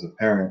you as a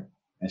parent.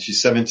 And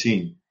she's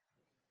 17.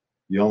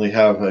 You only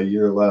have a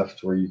year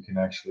left where you can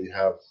actually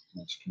have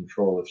much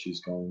control if she's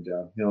going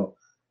downhill.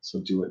 So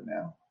do it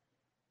now.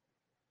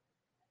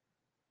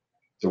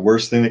 The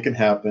worst thing that can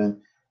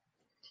happen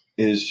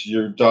is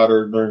your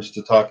daughter learns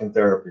to talk in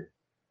therapy.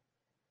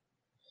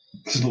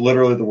 It's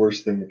literally the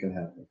worst thing that can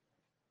happen.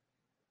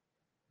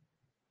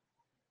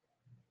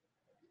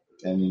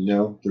 And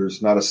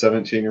there's not a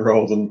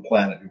 17-year-old on the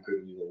planet who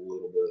couldn't use a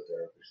little bit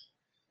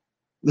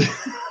of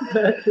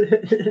therapy.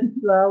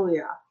 Well,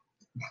 yeah.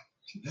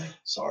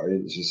 Sorry,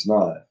 it's just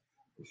not.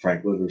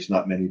 Frankly, there's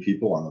not many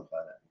people on the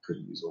planet who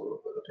couldn't use a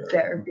little bit of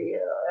therapy.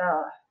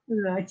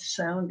 Nice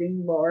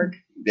sounding Lord.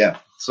 Yeah.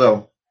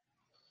 So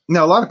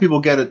now a lot of people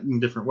get it in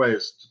different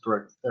ways to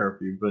direct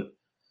therapy, but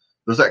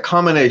there's that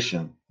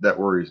combination that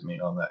worries me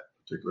on that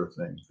particular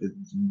thing.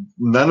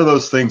 None of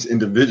those things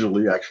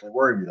individually actually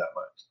worry me that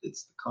much.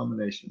 It's the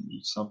combination.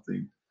 It's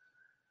something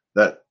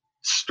that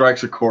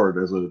strikes a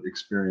chord as an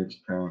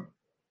experienced parent.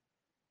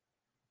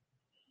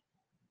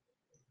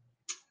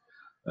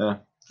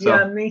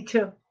 Yeah, me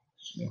too.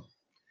 Yeah.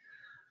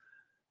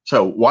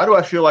 So why do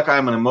I feel like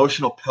I'm an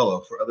emotional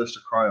pillow for others to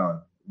cry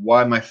on?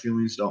 Why my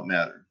feelings don't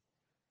matter?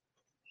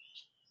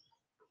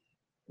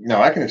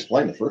 Now, I can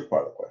explain the first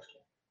part of the question.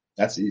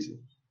 That's easy.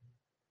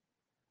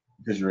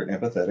 Because you're an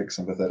empathetic,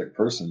 sympathetic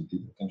person.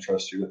 People can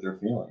trust you with their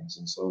feelings.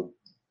 And so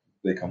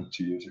they come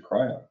to you to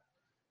cry on.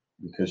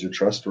 Because you're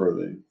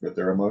trustworthy with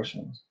their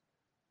emotions.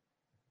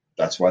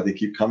 That's why they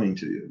keep coming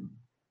to you.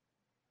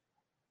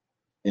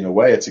 In a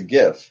way, it's a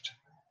gift.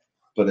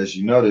 But as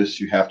you notice,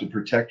 you have to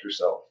protect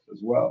yourself as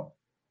well.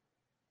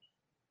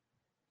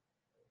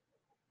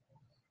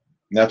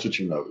 And that's what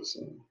you're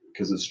noticing.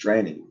 Because it's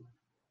draining you.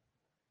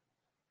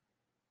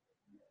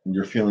 And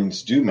your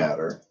feelings do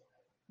matter.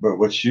 But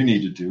what you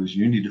need to do is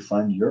you need to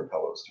find your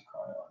pillows to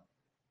cry on.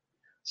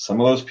 Some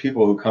of those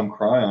people who come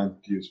cry on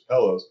to use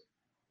pillows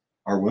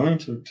are willing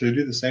to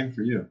do the same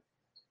for you.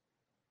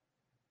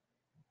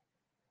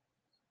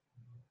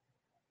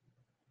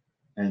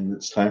 And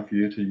it's time for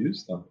you to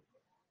use them.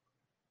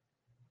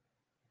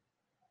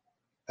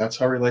 That's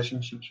how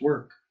relationships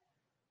work.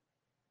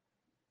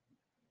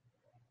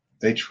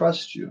 They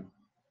trust you.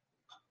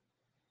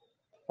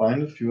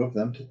 Find a few of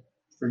them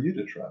for you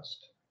to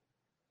trust.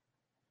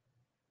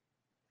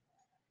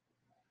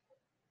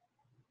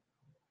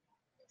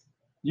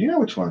 You know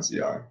which ones they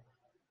are.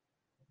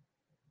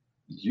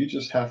 You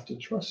just have to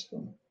trust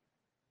them.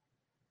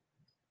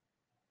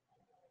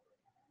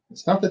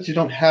 It's not that you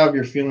don't have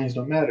your feelings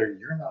don't matter.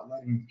 You're not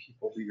letting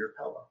people be your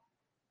pillow.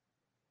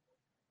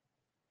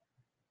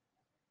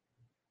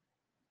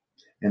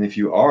 And if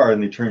you are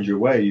and they turned you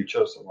away, you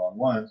chose the wrong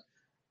ones,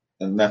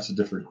 then that's a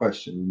different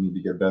question. You need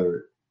to get better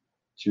at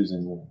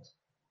choosing ones.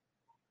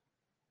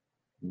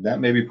 That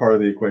may be part of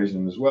the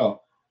equation as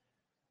well.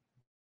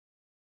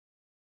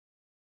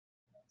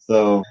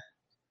 So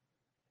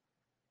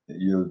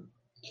you're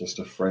just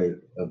afraid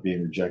of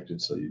being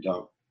rejected, so you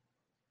don't.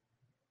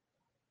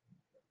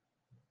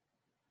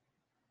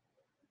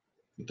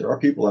 But there are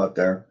people out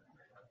there,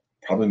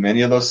 probably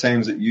many of those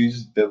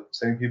the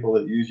same people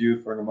that use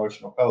you for an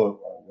emotional pillow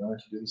are willing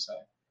to do the same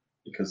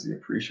because they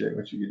appreciate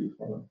what you do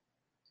for them.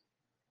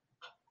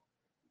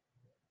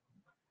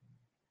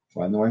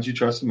 Find the ones you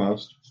trust the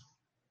most,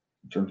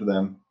 turn to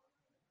them.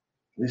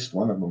 At least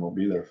one of them will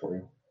be there for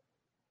you.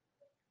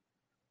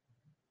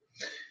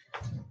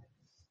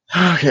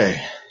 Okay.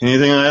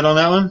 Anything to add on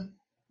that one?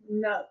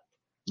 No.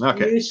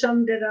 Okay. You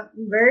summed it up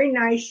very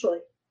nicely.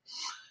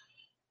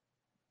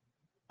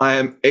 I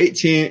am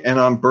 18 and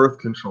on birth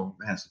control.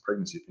 Man, it's a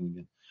pregnancy thing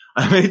again.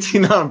 I'm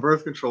 18 on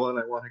birth control and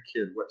I want a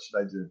kid. What should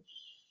I do?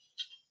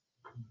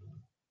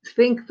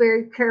 Think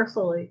very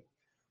carefully.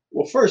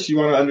 Well, first, you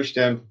want to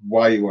understand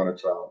why you want a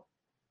child.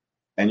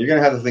 And you're going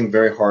to have to think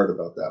very hard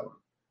about that one.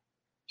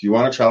 Do you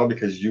want a child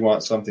because you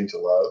want something to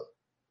love?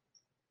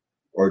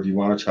 Or do you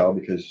want a child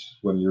because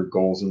one of your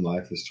goals in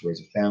life is to raise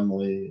a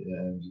family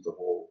and the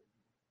whole,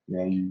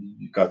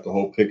 you got the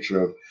whole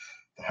picture of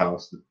the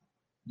house,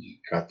 you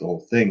got the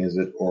whole thing, is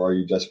it? Or are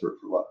you desperate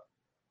for love?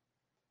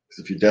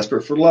 Because if you're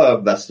desperate for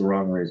love, that's the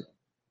wrong reason.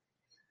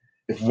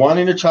 If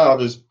wanting a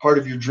child is part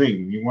of your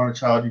dream, you want a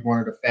child, you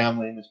wanted a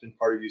family, and it's been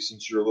part of you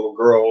since you're a little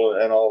girl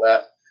and all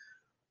that,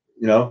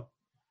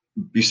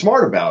 Be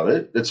smart about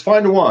it. It's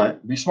fine to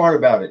want. Be smart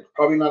about it.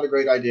 Probably not a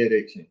great idea at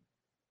 18.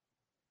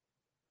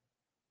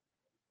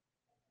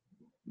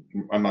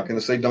 I'm not going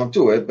to say don't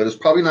do it, but it's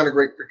probably not a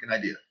great freaking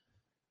idea.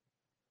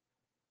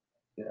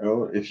 You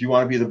know, if you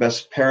want to be the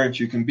best parent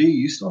you can be,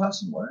 you still have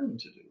some learning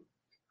to do,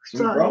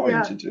 some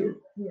growing to do.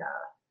 Yeah.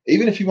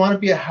 Even if you want to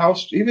be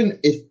even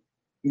if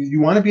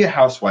you want to be a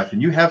housewife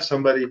and you have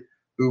somebody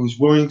who's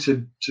willing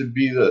to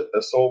be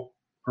a sole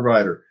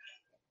provider,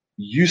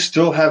 you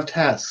still have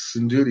tasks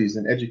and duties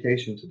and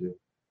education to do.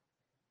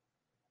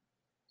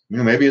 You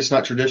know, maybe it's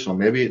not traditional.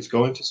 Maybe it's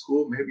going to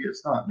school. Maybe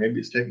it's not. Maybe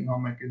it's taking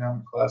home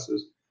economic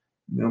classes.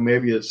 You know,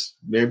 maybe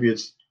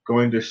it's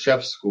going to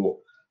chef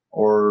school,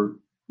 or,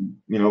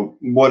 you know,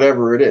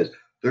 whatever it is.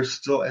 There's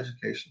still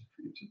education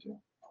for you to do.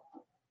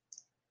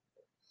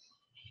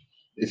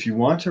 If you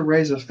want to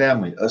raise a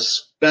family,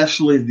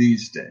 especially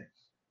these days,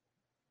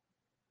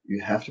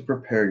 you have to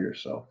prepare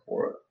yourself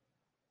for it,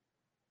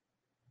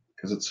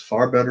 because it's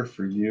far better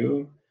for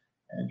you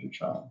and your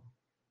child.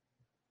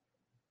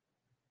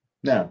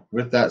 Now,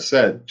 with that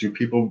said, do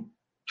people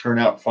turn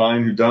out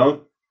fine who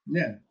don't?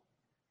 Yeah.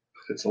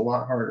 It's a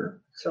lot harder.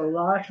 It's a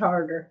lot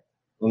harder.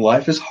 And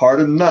life is hard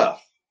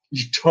enough.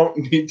 You don't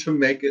need to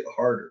make it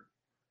harder.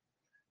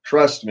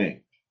 Trust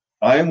me.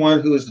 I am one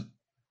who has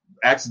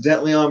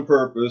accidentally on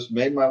purpose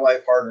made my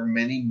life harder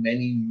many,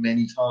 many,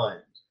 many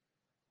times.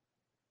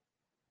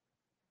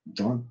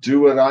 Don't do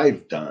what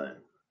I've done.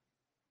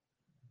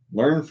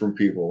 Learn from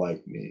people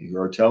like me who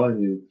are telling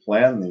you,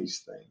 plan these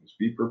things.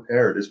 Be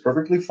prepared. It's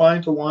perfectly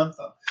fine to want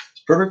them.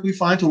 It's perfectly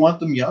fine to want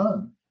them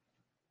young.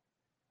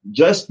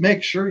 Just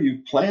make sure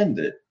you planned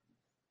it.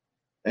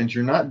 And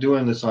you're not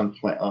doing this on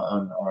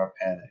a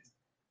panic.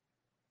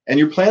 And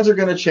your plans are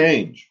going to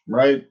change,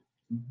 right?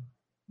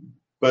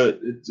 But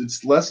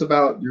it's less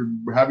about your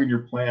having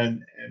your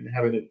plan and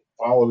having it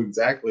follow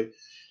exactly.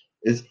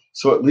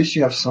 So at least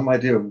you have some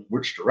idea of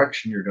which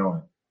direction you're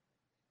going,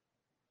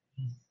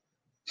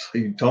 so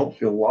you don't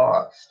feel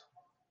lost.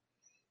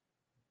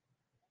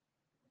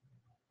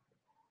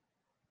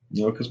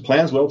 You know, because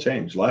plans will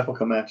change. Life will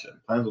come at you.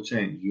 Plans will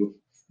change.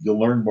 You'll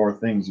learn more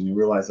things, and you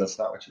realize that's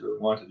not what you really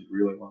wanted. You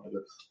really wanted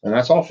it, and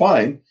that's all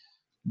fine.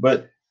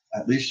 But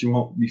at least you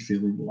won't be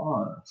feeling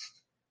lost.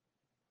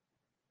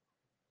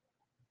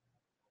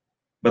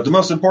 But the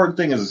most important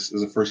thing is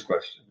the first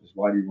question: is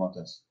why do you want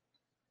this?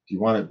 Do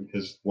you want it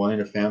because wanting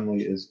a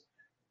family is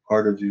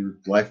part of your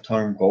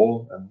lifetime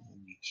goal, and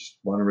you just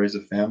want to raise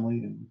a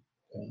family, and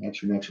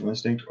that's your natural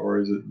instinct, or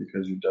is it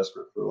because you're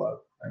desperate for love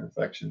and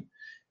affection,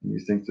 and you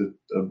think that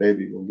a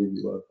baby will give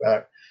you love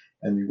back,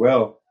 and you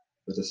will,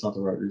 but that's not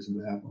the right reason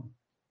to have one.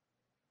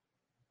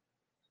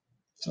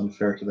 It's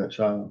unfair to that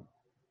child.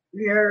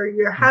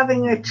 You're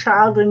having a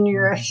child, and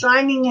you're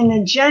assigning an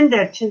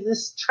agenda to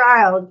this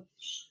child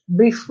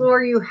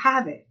before you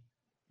have it.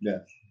 Yeah.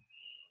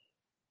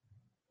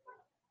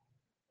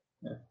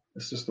 Yeah.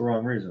 It's just the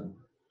wrong reason.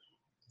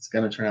 It's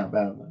going to turn out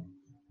badly.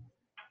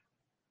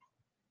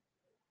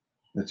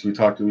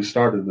 We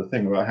started the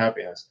thing about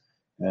happiness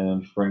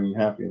and bringing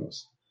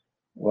happiness.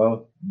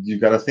 Well, you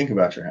got to think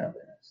about your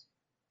happiness.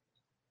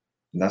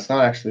 And that's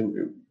not actually,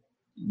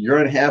 you're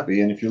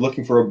unhappy, and if you're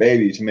looking for a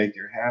baby to make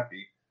you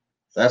happy,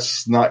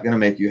 that's not going to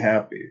make you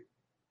happy.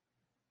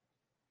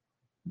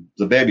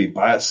 The baby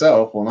by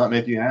itself will not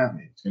make you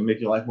happy. It's going to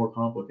make your life more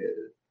complicated.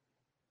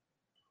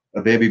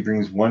 A baby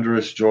brings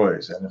wondrous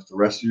joys, and if the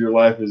rest of your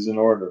life is in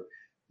order,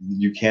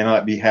 you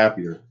cannot be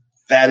happier.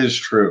 That is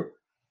true.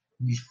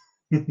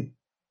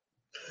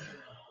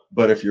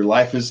 But if your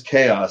life is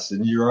chaos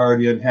and you're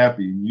already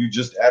unhappy, and you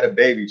just add a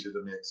baby to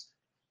the mix,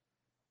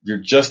 you're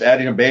just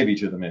adding a baby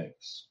to the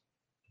mix.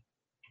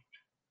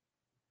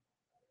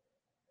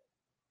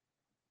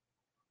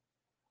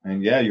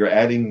 And yeah, you're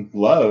adding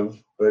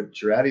love, but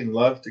you're adding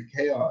love to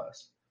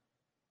chaos.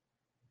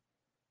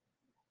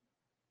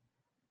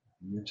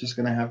 You're just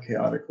going to have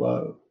chaotic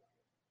love.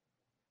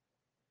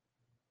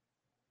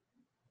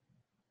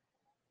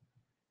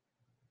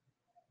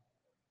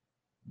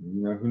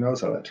 You know, who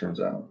knows how that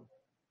turns out?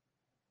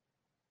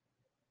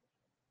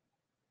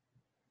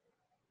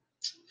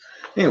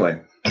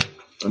 Anyway,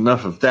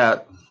 enough of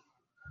that.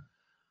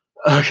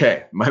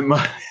 Okay,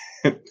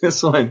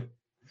 this one.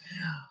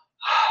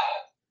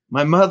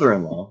 My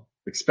mother-in-law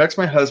expects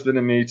my husband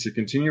and me to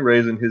continue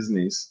raising his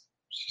niece.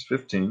 She's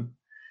 15,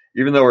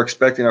 even though we're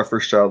expecting our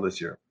first child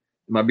this year.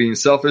 Am I being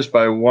selfish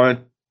by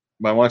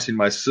wanting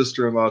my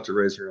sister-in-law to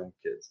raise her own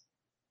kids?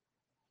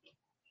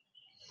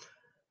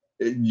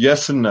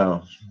 Yes and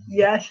no.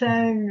 Yes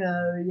and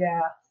no.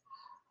 Yeah.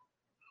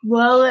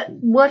 Well,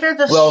 what are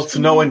the it's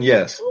no and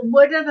yes.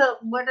 What are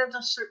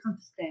the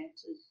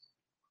circumstances?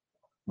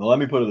 Well, let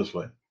me put it this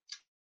way: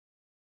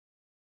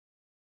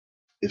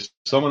 if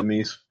someone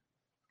meets,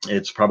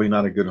 it's probably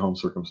not a good home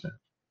circumstance,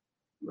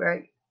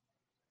 right?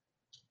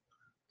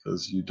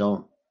 Because you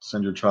don't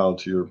send your child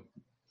to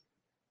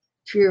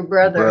your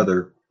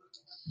brother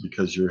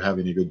because you're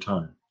having a good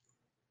time.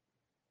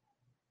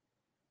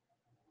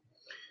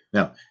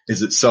 Now,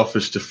 is it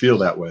selfish to feel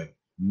that way?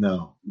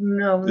 No.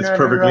 No, it's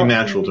perfectly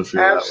natural to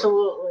feel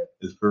absolutely.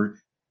 that way.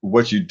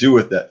 what you do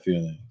with that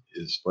feeling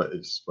is whether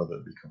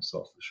it becomes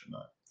selfish or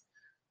not.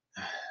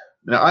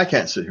 Now, I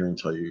can't sit here and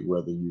tell you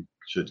whether you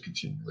should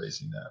continue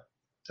raising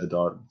a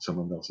dog,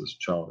 someone else's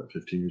child at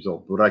 15 years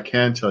old. But what I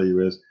can tell you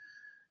is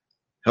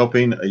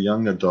helping a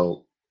young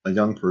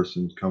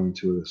person come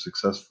to a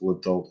successful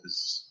adult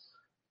is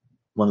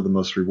one of the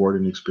most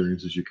rewarding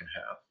experiences you can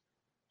have.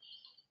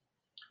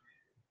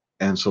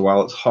 And so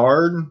while it's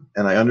hard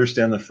and I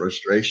understand the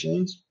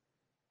frustrations,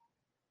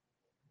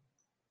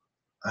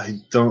 I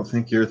don't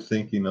think you're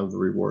thinking of the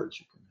rewards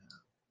you can have.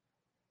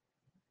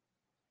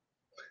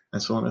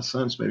 And so in a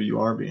sense, maybe you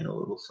are being a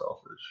little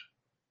selfish.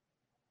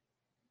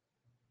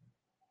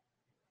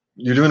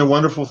 You're doing a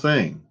wonderful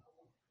thing.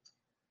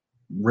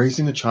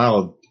 Raising a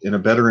child in a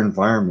better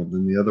environment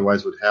than they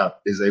otherwise would have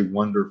is a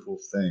wonderful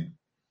thing.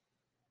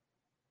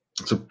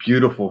 It's a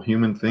beautiful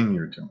human thing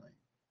you're doing.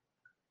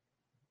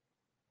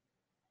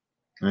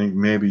 I think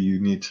maybe you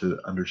need to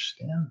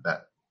understand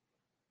that.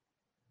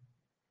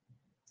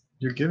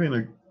 You're giving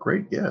a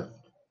great gift.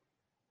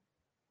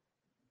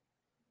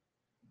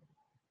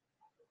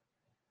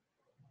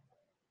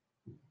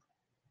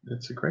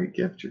 It's a great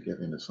gift you're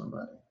giving to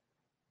somebody.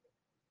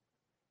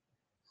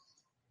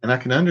 And I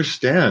can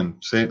understand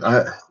saying,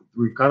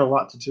 we've got a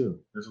lot to do.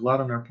 There's a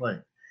lot on our plate.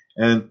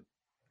 And,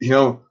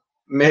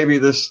 maybe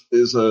this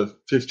is a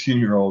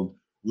 15-year-old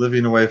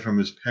living away from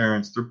his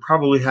parents. They're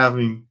probably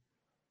having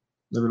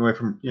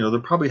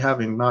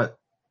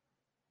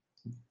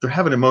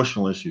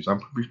emotional issues.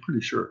 I'm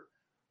pretty sure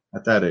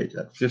at that age.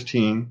 At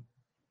 15,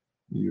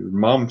 your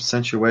mom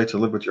sent you away to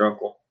live with your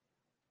uncle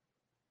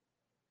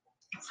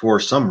for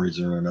some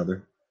reason or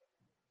another.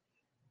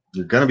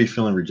 You're going to be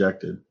feeling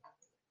rejected.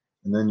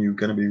 And then you're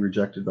going to be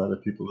rejected by the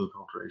people who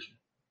helped raise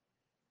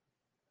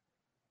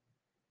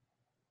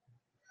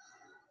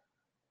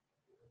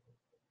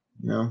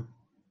you.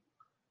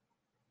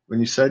 When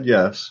you said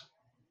yes,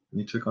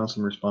 you took on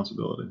some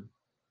responsibility.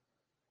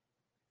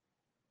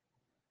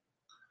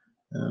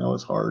 And I know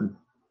it's hard.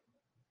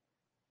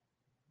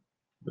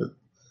 But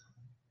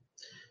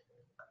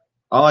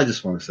all I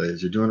just want to say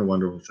is you're doing a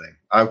wonderful thing.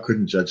 I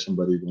couldn't judge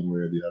somebody one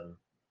way or the other.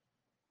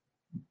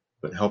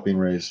 But helping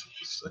raise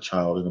a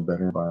child in a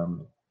better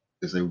environment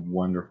is a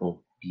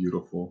wonderful,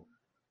 beautiful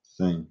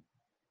thing.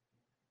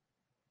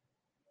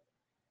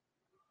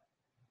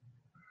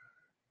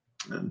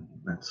 And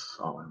that's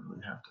all I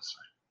really have to say.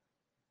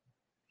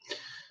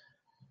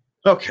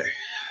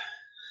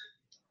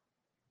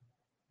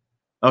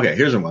 Okay,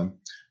 here's one.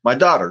 My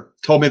daughter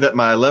told me that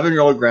my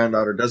 11-year-old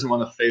granddaughter doesn't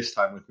want to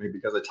FaceTime with me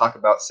because I talk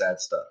about sad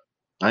stuff.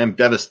 I am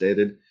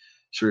devastated.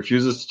 She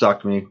refuses to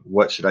talk to me.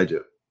 What should I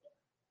do?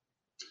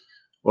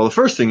 Well, the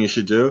first thing you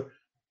should do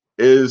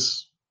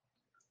is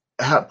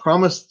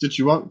promise that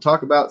you won't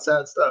talk about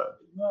sad stuff.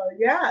 Well,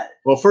 yeah.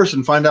 Well, first,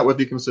 and find out what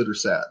you consider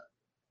sad.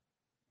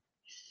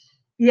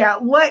 Yeah,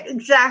 what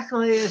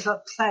exactly is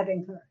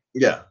upsetting her?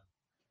 Yeah.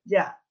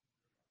 Yeah.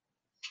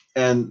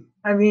 And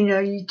I mean,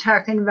 are you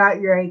talking about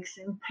your aches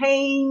and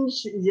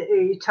pains? Are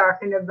you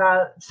talking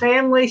about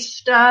family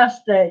stuff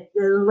that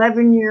the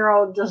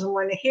 11-year-old doesn't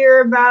want to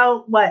hear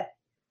about? What?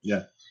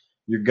 Yeah.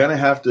 You're going to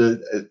have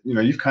to,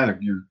 your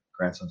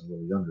grandson's a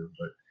little younger,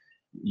 but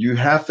you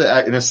have to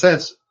act, in a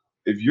sense,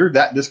 if you're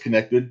that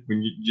disconnected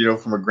when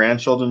from a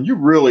grandchildren, you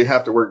really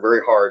have to work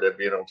very hard at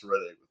being able to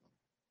relate with them.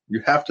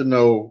 You have to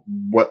know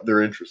what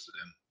they're interested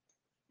in.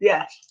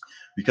 Yes.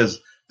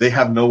 Because they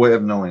have no way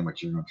of knowing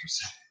what you're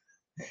interested in.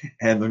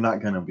 And they're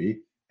not going to be.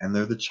 And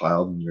they're the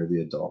child and you're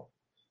the adult.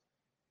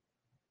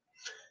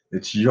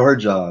 It's your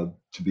job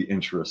to be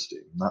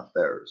interesting, not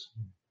theirs.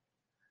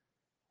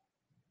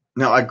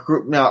 Now,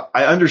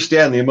 I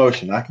understand the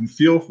emotion. I can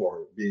feel for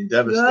her being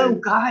devastated. Oh,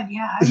 God,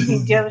 yeah. I'd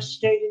be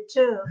devastated,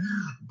 too.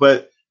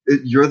 But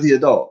you're the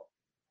adult.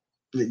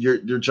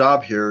 Your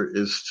job here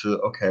is to,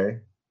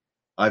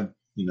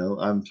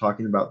 I'm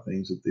talking about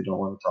things that they don't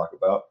want to talk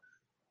about.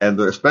 And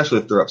especially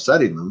if they're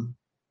upsetting them,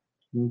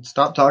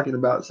 stop talking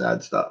about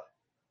sad stuff.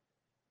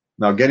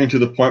 Now, getting to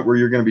the point where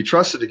you're going to be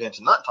trusted again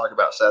to not talk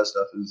about sad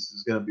stuff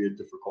is going to be a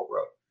difficult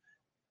road.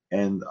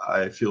 And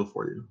I feel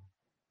for you.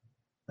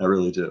 I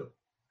really do.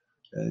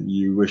 And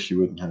you wish you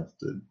wouldn't have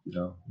to,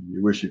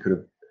 you wish you could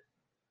have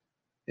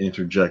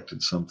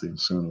interjected something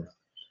sooner.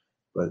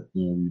 But,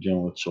 you're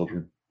dealing with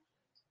children.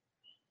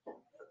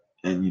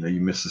 And,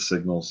 you miss the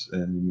signals.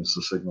 And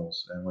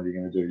what are you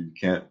going to do? You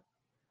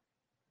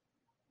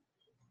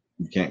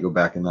can't go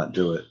back and not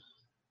do it.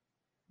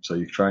 So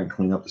you try and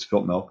clean up the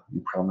spilt milk.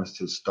 You promise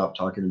to stop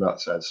talking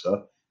about sad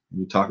stuff. And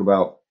you talk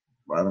about,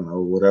 I don't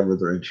know, whatever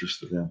they're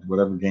interested in,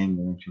 whatever game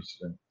they're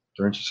interested in. If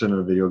they're interested in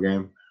a video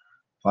game,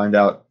 find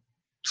out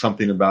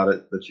something about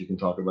it that you can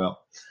talk about.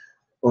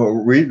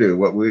 Or we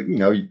do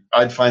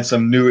I'd find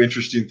some new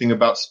interesting thing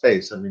about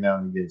space every now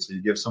and again. So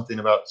you give something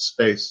about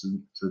space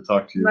to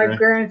talk to your My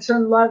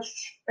grandson loves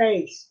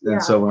space. And yeah.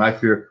 So when I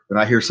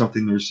hear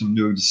something, there's some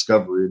new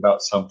discovery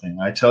about something,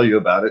 I tell you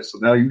about it. So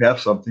now you have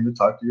something to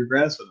talk to your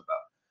grandson about.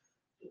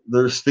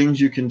 There's things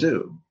you can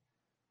do.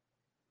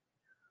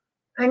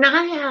 And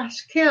I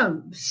ask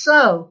him,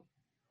 so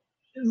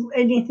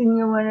anything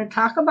you want to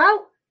talk about?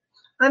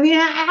 I mean,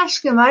 I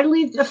ask him. I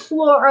leave the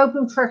floor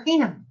open for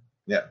him.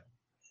 Yeah.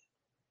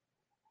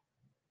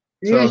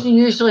 So,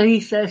 Usually he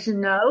says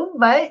no,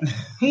 but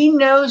he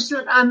knows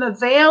that I'm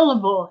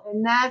available,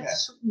 and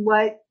that's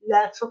what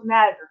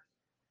matters.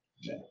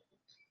 Yeah.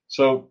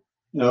 So,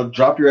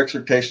 drop your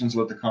expectations of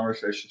what the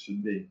conversation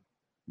should be.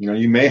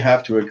 You may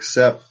have to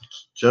accept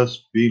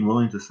just being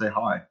willing to say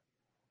hi.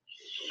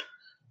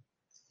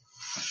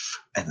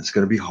 And it's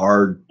going to be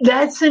hard.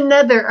 That's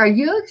another. Are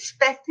you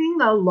expecting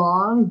a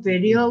long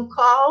video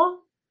call?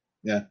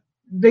 Yeah.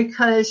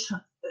 Because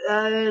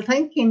I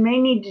think you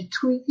may need to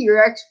tweak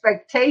your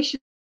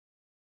expectations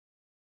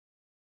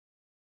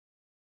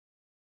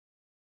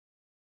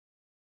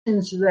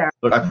there.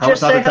 Look, I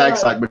promise not to tag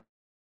side, but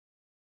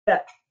yeah.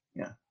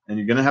 And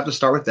you're going to have to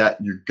start with that.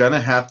 You're going to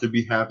have to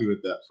be happy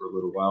with that for a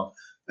little while.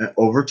 And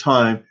over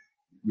time,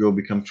 you'll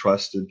become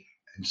trusted.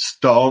 And just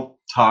don't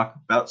talk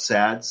about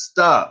sad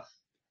stuff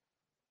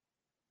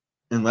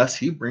unless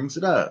he brings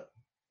it up.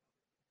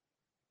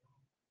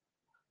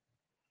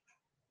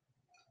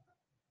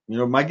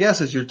 My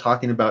guess is you're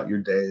talking about your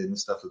day and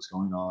stuff that's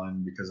going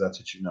on because that's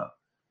what you know.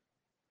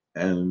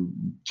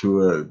 And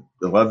to a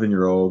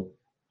 11-year-old,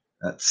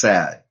 that's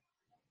sad.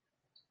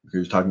 Because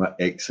you're talking about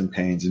aches and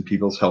pains and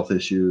people's health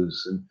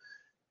issues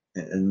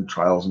and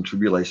trials and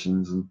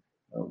tribulations. And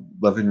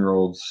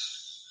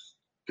 11-year-olds,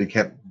 they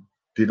can't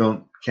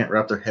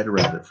wrap their head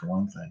around it, for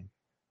one thing.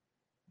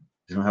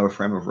 They don't have a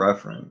frame of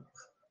reference.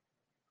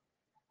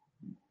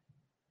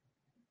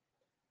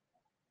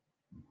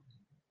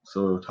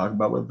 So talk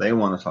about what they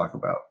want to talk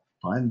about.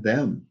 Find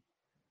them.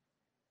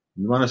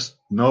 You want to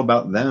know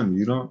about them.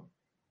 You don't.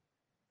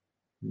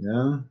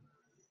 Yeah.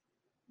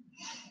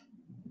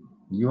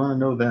 You want to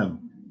know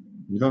them.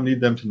 You don't need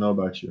them to know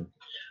about you.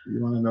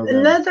 You want to know them.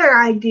 Another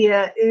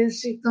idea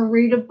is you can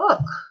read a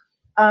book.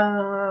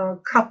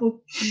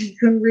 You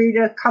can read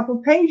a couple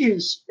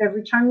pages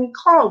every time you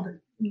call it.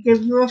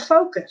 Give you a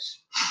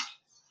focus.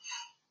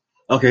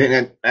 Okay,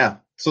 and yeah,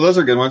 so those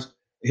are good ones.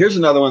 Here's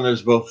another one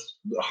that's both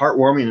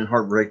heartwarming and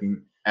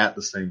heartbreaking at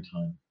the same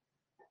time.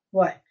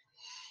 What?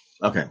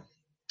 Okay,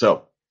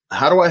 so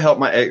how do I help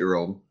my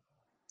 8-year-old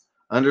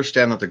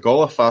understand that the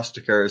goal of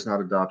foster care is not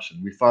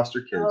adoption? We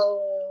foster kids.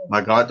 Oh. My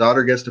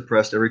goddaughter gets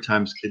depressed every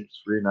time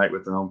kids reunite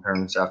with their own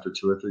parents after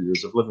 2 or 3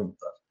 years of living with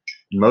us.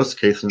 In most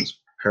cases,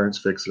 parents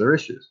fix their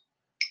issues.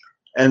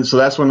 And so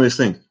that's one of these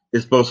things.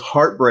 It's both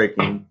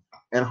heartbreaking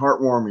and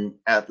heartwarming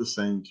at the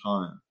same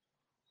time.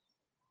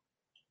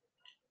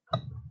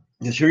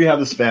 Because here you have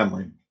this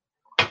family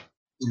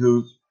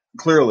who's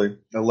clearly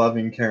a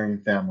loving,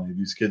 caring family.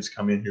 These kids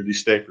come in here, they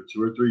stay for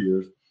 2 or 3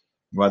 years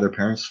while their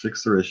parents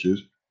fix their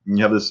issues. And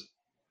you have this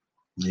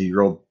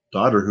 8-year-old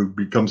daughter who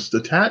becomes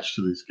attached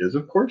to these kids.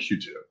 Of course you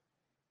do.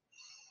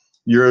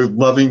 You're a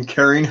loving,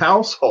 caring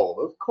household.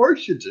 Of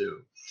course you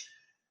do.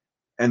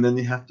 And then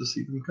you have to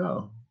see them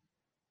go.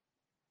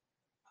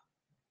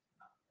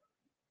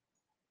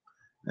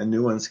 And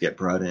new ones get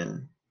brought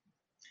in.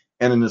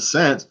 And in a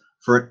sense,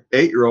 for an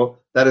 8-year-old,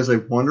 that is a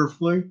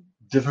wonderfully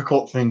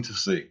difficult thing to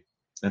see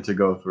and to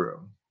go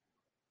through.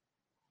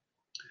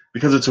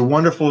 Because it's a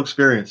wonderful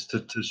experience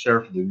to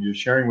share for them. You're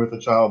sharing with a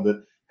child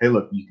that, hey,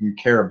 look, you can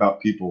care about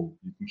people.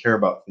 You can care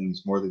about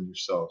things more than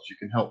yourselves. You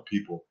can help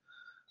people.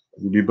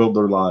 You build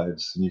their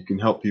lives, and you can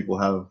help people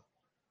have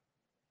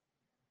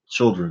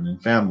children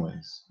and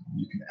families.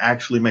 You can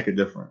actually make a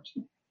difference.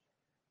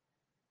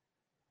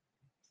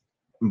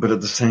 But at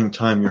the same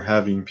time, you're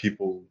having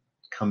people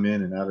come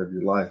in and out of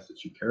your life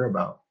that you care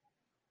about.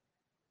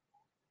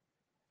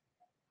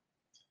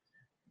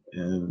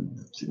 And,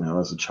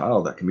 as a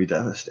child, that can be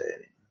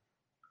devastating.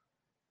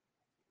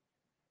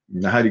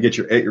 Now, how do you get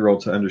your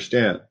 8-year-old to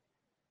understand?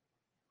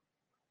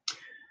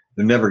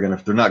 They're not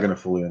going to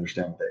fully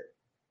understand that.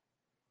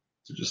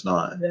 They're just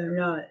not. They're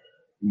not.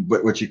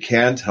 But what you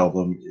can tell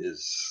them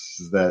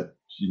is that,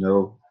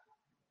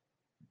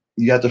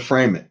 you have to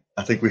frame it.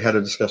 I think we had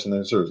a discussion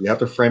in service. You have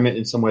to frame it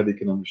in some way they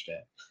can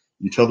understand.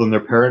 You tell them their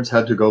parents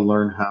had to go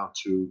learn how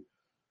to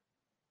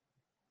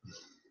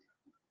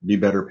be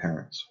better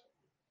parents.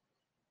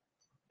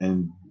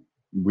 And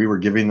we were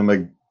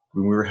we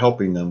were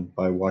helping them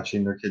by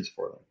watching their kids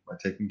for them, by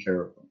taking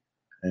care of them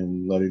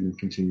and letting them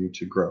continue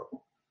to grow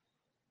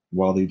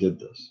while they did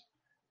this.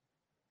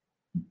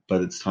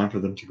 But it's time for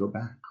them to go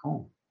back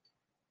home.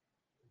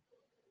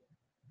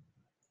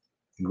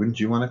 Wouldn't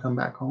you want to come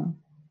back home?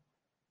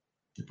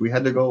 If we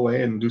had to go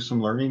away and do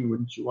some learning,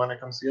 wouldn't you want to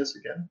come see us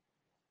again?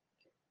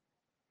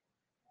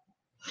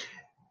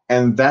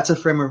 And that's a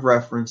frame of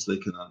reference they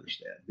can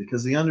understand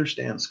because they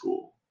understand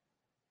school.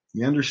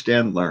 You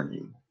understand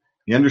learning.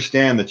 You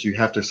understand that you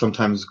have to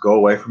sometimes go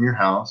away from your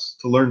house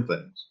to learn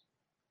things.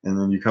 And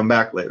then you come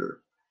back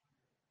later.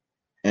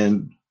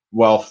 And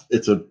while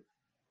it's a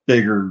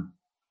bigger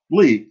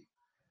leap,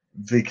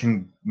 they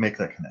can make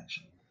that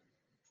connection.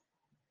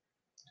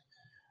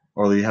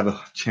 Or they have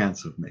a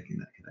chance of making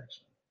that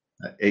connection.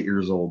 At 8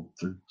 years old,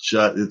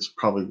 it's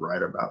probably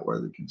right about where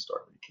they can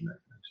start making that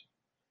connection,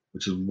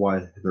 which is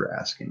why they're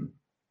asking.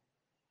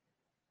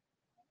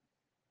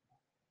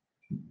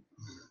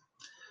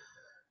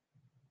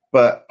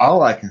 But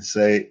all I can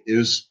say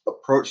is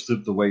approach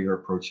it the way you're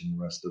approaching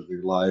the rest of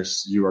your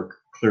lives. You are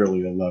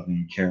clearly a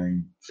loving,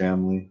 caring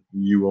family.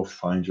 You will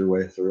find your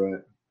way through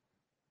it.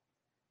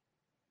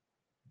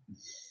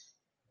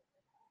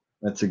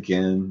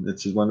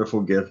 It's a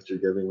wonderful gift you're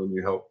giving when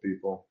you help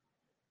people.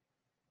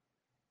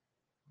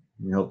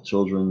 You help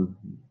children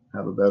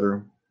have a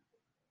better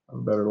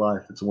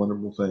life. It's a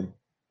wonderful thing.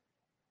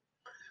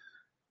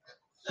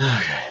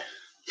 Okay.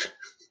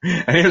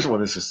 And here's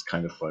one that's just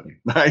kind of funny.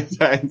 My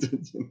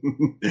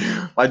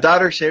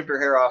daughter shaved her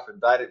hair off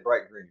and dyed it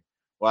bright green.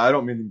 Well, I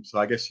don't mean, so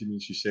I guess she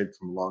means she shaved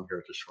from long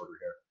hair to shorter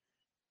hair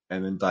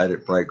and then dyed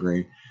it bright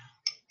green.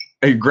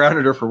 I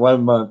grounded her for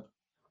 1 month,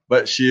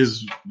 but she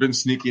has been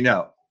sneaking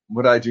out.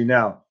 What do I do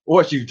now?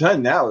 What you've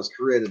done now is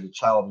created a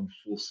child in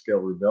full-scale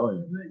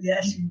rebellion.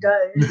 Yes, you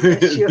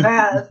did. Yes, you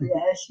have.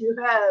 Yes, you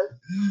have.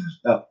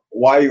 Now,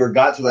 why you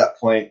got to that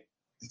point,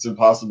 it's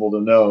impossible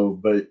to know,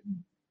 but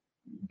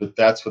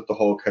that's what the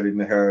whole cutting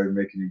the hair and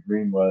making it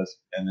green was,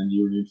 and then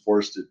you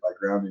reinforced it by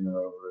grounding her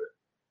over it.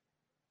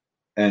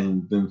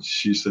 And then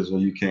she says,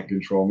 well, you can't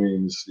control me,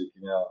 and is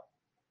sneaking out.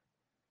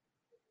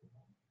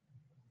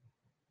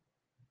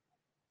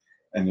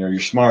 And you're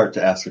smart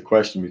to ask a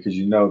question because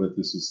you know that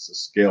this is a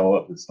scale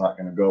up that's not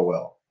going to go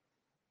well.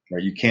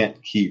 Right? You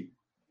can't keep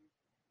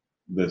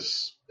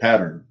this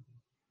pattern.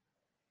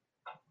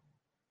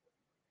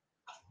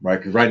 Right?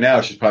 Because right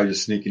now she's probably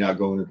just sneaking out,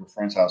 going to her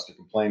friend's house to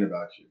complain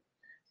about you.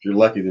 If you're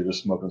lucky, they're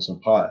just smoking some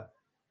pot.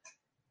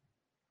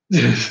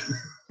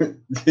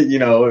 You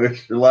know,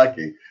 if you're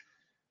lucky.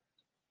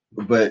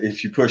 But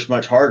if you push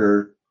much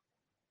harder,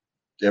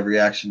 every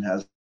action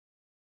has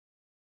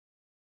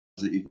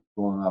the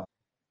equal and opposite.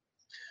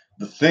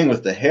 The thing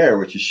with the hair,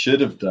 what you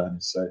should have done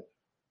is say,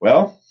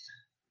 well,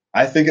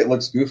 I think it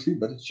looks goofy,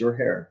 but it's your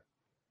hair.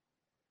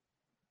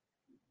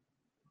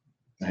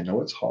 I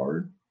know it's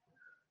hard,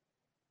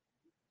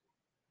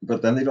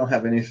 but then they don't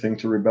have anything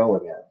to rebel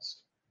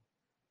against.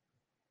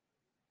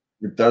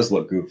 It does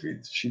look goofy.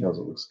 She knows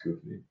it looks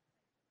goofy.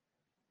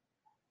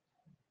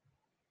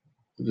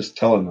 They're just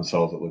telling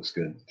themselves it looks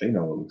good. They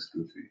know it looks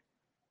goofy.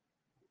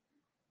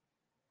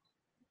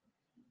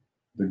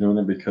 They're doing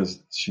it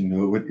because she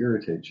knew it would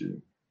irritate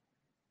you.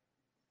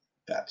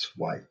 That's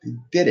why they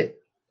did it.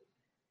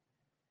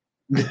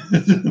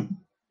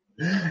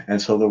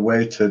 And so the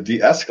way to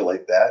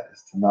de-escalate that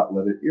is to not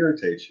let it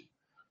irritate you.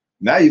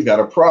 Now you've got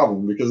a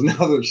problem because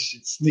now they're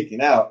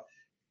sneaking out,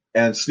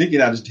 and sneaking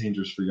out is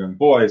dangerous for young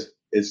boys.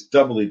 It's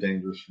doubly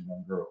dangerous for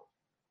young girls.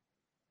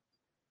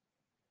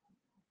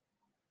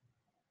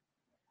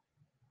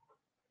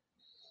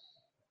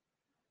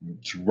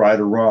 It's right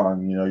or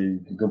wrong, you know, you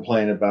can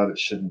complain about it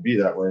shouldn't be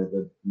that way,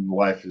 but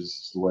life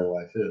is the way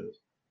life is.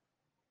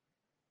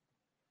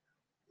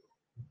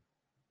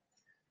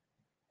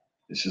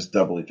 It's just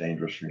doubly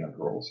dangerous for young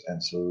girls.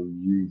 And so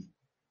you're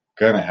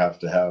going to have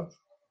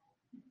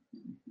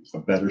a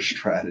better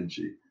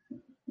strategy.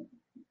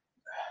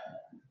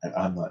 And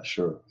I'm not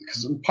sure.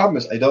 Because the problem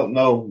is, I don't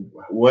know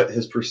what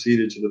has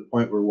proceeded to the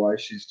point why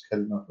she's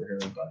cutting off her hair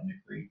and dyeing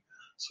it green.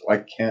 So I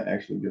can't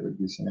actually give a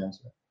decent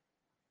answer.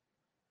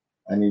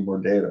 I need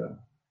more data.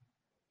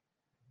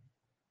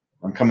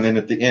 I'm coming in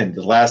at the end,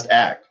 the last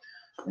act.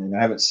 And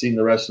I haven't seen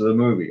the rest of the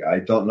movie. I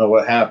don't know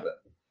what happened.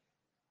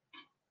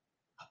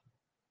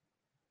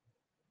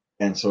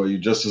 And so you're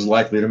just as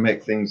likely to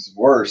make things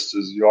worse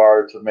as you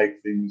are to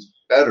make things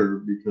better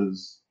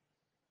because,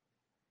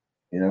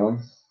 you know,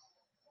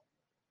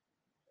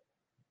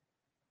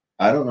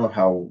 I don't know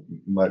how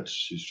much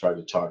she's tried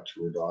to talk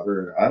to her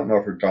daughter. I don't know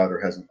if her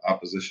daughter has an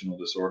oppositional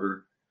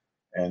disorder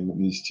and it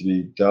needs to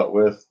be dealt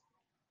with,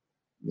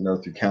 you know,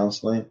 through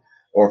counseling,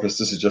 or if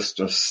this is just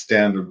a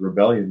standard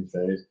rebellion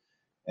phase.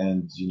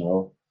 And, you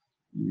know,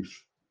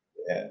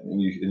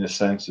 in a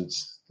sense,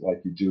 it's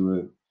like you do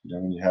it, you know,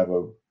 when you have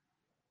a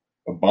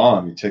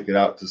bomb, you take it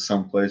out to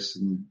someplace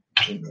and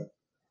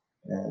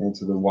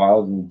into the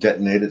wild and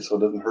detonate it so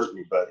it doesn't hurt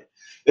anybody.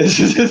 It's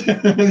just,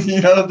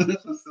 you know,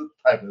 this is the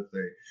type of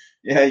thing.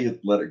 Yeah, you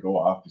let it go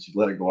off, but you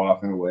let it go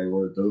off in a way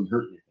where it doesn't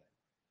hurt anything.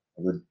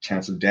 The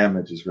chance of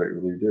damage is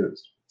greatly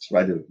reduced. That's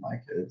what I did with my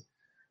kids.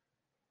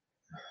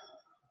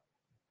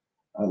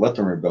 I let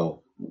them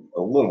rebel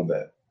a little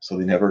bit, so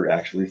they never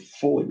actually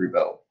fully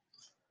rebel.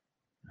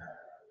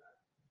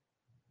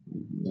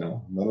 You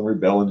know, let them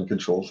rebel in a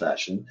controlled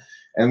fashion,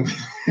 and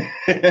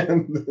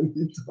then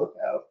you don't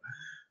have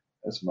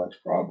as much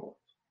problem.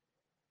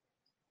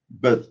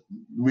 But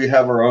we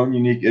have our own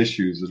unique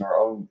issues in our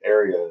own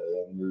area,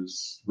 and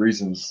there's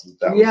reasons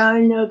that yeah, I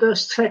know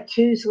those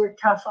tattoos were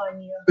tough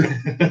on you.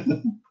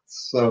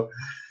 So,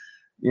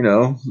 you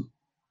know,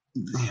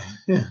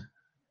 yeah.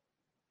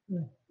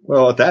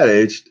 Well, at that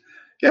age,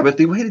 yeah, but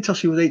they waited until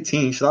she was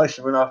 18. She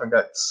went off and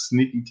got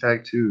sneaky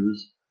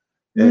tattoos.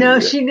 No,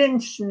 she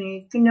didn't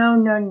sneak.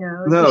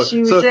 No. She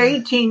was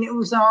 18. It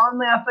was on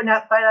the up and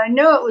up, but I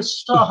know it was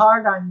still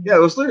hard on you. Yeah,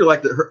 it was literally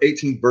like her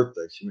 18th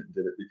birthday. She went and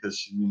did it because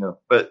she, you know,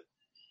 but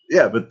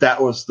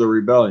that was the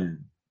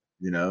rebellion,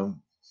 you know.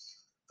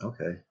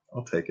 Okay,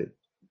 I'll take it.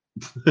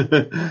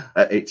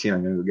 At 18,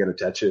 I'm going to go get a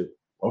tattoo.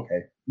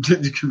 Okay.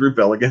 You can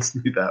rebel against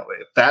me that way.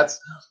 If that's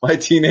my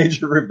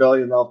teenager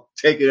rebellion, I'll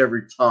take it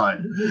every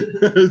time.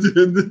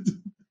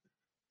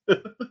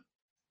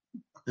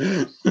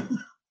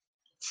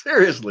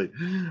 Seriously,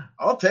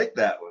 I'll take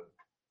that one.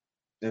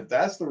 If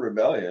that's the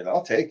rebellion,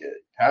 I'll take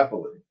it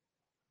happily.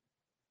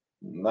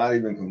 Not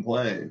even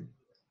complain.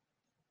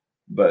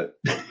 But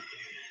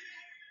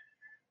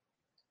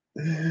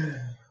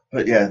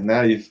yeah,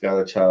 now you've got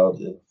a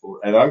child,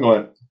 and I'm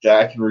going.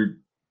 I can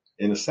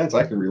in a sense,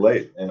 I can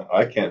relate, and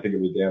I can't think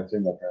of a damn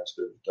thing my parents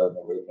did that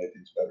doesn't would have made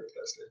things better at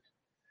that stage.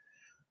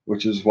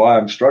 Which is why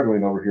I'm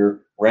struggling over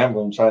here,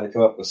 rambling, trying to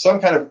come up with some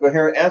kind of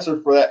coherent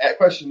answer for that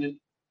question.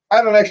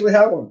 I don't actually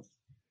have one.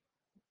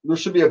 There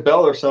should be a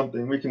bell or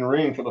something we can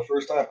ring for the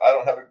first time. I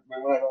don't have a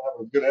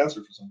good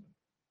answer for something.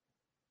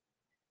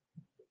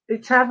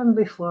 It's happened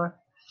before.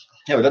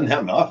 Yeah, but it doesn't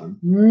happen often.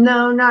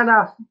 No, not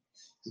often.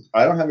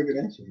 I don't have a good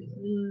answer for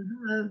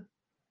that.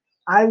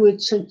 I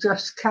would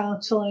suggest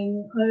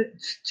counseling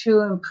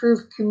to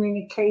improve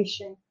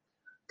communication,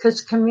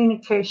 because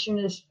communication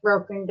is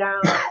broken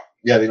down.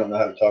 Yeah, they don't know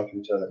how to talk to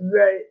each other.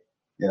 Right.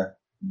 Yeah,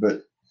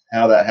 but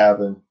how that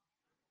happened.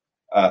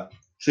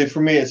 See,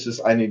 for me, it's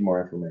just I need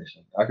more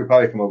information. I could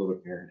probably come up with a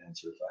coherent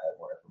answer if I had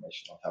more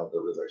information on how the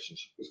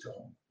relationship was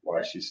going,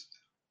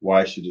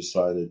 why she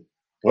decided,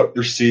 what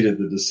preceded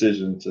the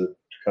decision to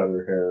cut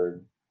her hair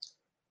and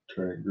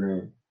turn it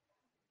green.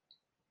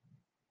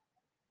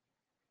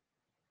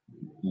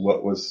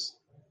 What was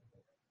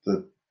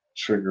the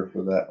trigger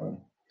for that one?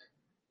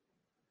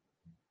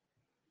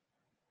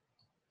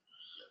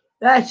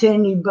 That's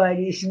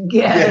anybody's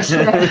guess.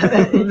 Yeah.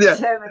 17.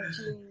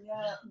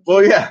 Yeah.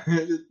 Well, yeah.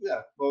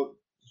 Yeah. Well,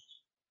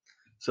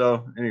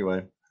 so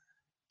anyway.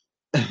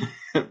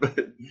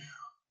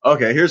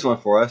 Okay, here's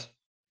one for us.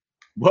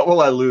 What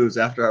will I lose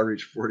after I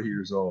reach 40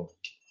 years old?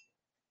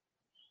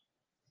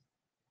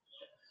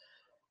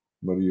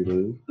 What do you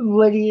lose?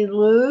 What do you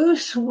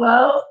lose?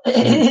 Well,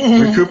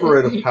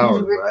 recuperative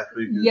powers, I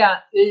think. Yeah,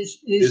 is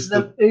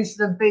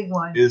the big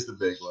one. Is the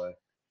big one.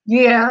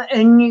 Yeah,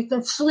 and you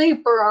can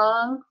sleep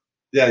wrong.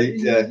 Yeah.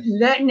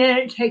 Then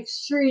it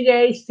takes 3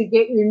 days to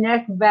get your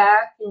neck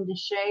back into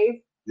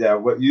shape. Yeah,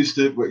 what used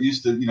to,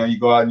 you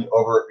go out and you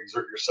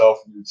overexert yourself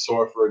and you're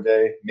sore for a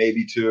day,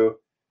 maybe 2.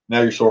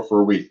 Now you're sore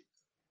for a week,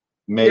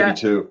 maybe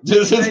 2.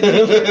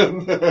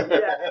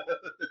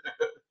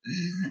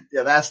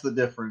 Yeah, that's the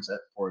difference at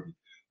 40.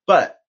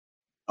 But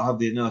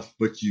oddly enough,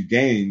 what you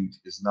gained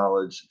is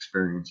knowledge,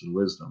 experience, and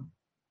wisdom.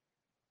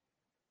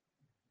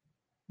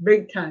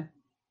 Big time.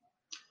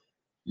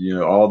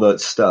 All that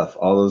stuff,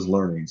 all those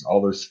learnings,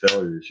 all those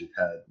failures you've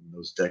had in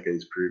those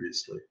decades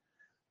previously,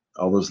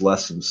 all those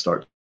lessons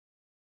start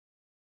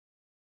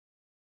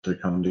to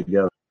come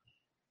together.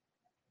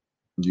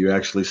 You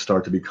actually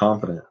start to be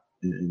confident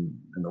in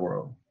the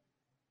world.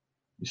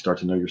 You start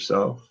to know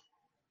yourself.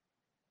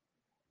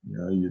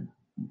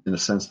 In a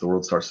sense, the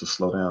world starts to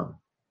slow down.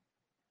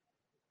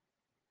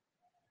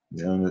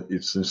 And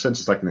it's in a sense,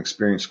 it's like an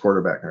experienced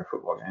quarterback in a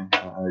football game.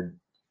 I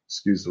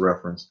excuse the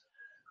reference,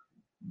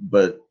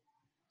 but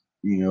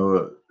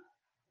the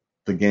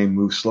game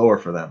moves slower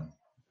for them.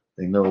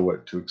 They know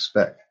what to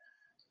expect.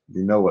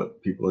 They know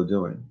what people are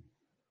doing.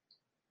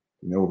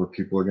 They know where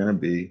people are going to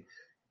be.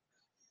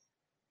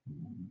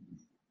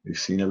 They've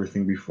seen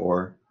everything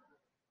before.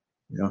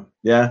 Yeah,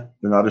 they're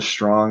not as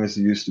strong as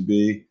they used to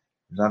be.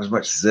 There's not as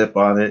much zip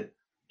on it,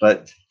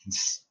 but you can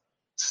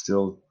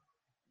still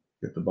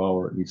get the ball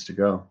where it needs to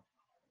go.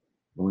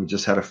 And we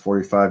just had a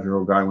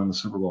 45-year-old guy win the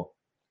Super Bowl.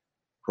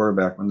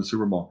 Quarterback win the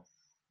Super Bowl.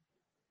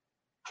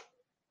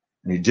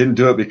 And he didn't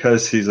do it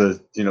because he's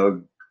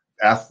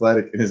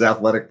athletic in his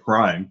athletic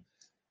prime.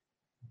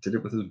 He did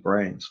it with his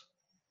brains.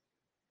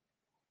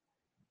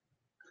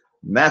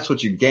 And that's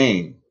what you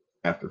gain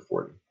after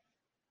 40.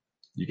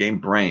 You gain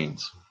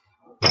brains.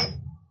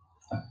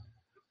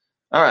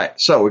 All right,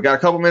 so we got a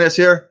couple minutes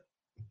here.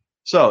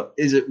 So,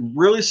 is it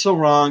really so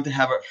wrong to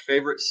have a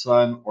favorite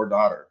son or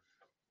daughter?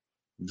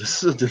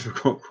 This is a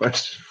difficult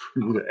question for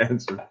me to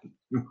answer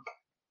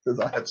because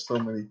I have so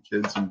many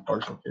kids and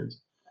partial kids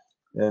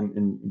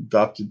and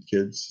adopted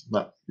kids,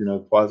 not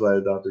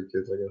quasi-adopted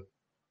kids, I guess,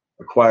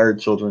 acquired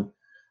children.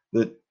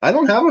 That I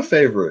don't have a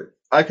favorite.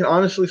 I can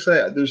honestly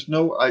say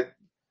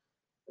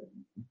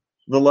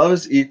the love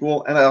is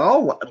equal, and I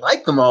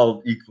like them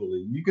all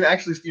equally. You can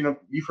actually,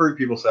 you've heard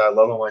people say, I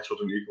love all my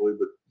children equally,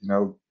 but,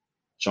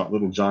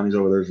 little Johnny's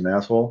over there is an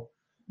asshole.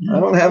 I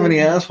don't have any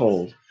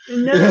assholes.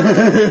 No,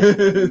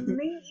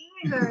 me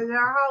either.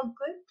 They're all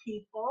good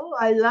people.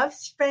 I love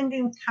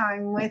spending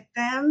time with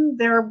them.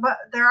 They're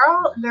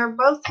all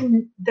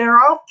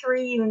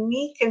three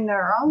unique in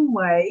their own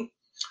way.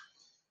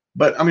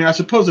 But I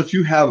suppose if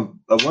you have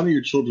one of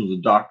your children's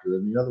a doctor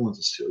and the other one's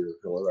a serial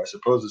killer, I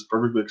suppose it's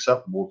perfectly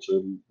acceptable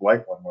to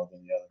like one more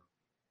than the other.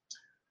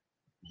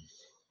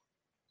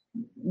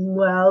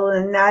 Well,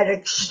 in that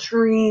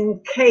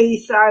extreme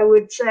case, I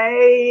would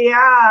say, yeah,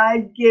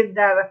 I'd give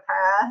that a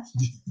pass.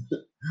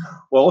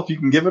 Well, if you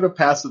can give it a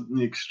pass in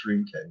the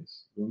extreme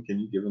case, then can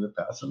you give it a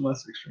pass in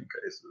less extreme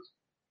cases?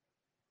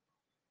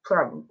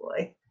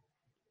 Probably.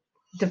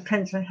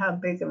 depends on how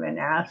big of an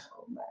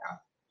asshole they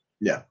are.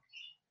 Yeah.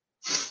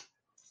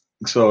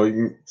 So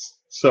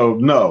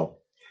no.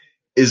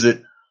 Is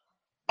it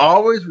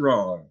always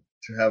wrong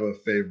to have a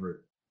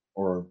favorite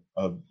or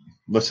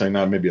let's say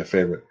not maybe a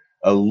favorite,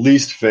 a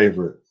least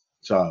favorite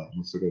child?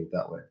 Let's look at it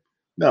that way.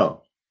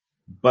 No.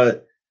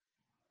 But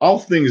all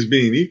things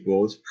being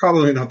equal, it's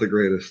probably not the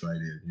greatest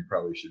idea. You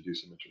probably should do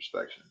some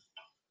introspection.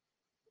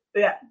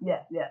 Yeah.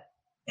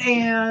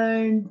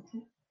 And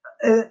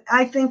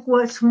I think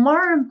what's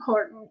more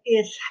important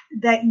is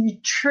that you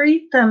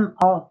treat them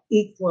all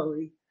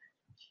equally.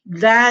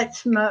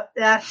 That's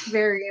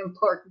very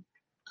important.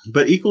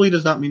 But equally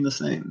does not mean the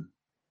same.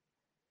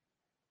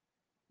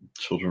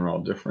 Children are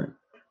all different.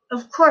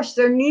 Of course,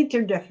 their needs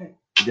are different.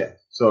 Yeah.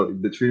 So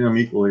treating them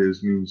equally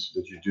means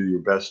that you do your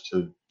best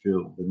to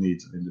feel the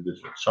needs of an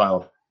individual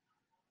child,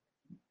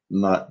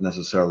 not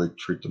necessarily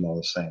treat them all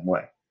the same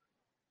way.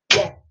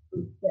 Yeah.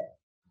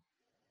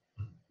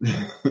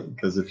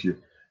 Because if you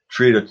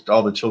treat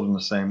all the children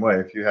the same way,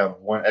 if you have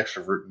one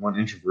extrovert and one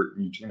introvert,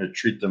 and you're going to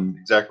treat them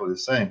exactly the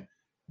same,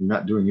 you're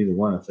not doing either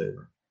one a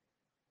favor.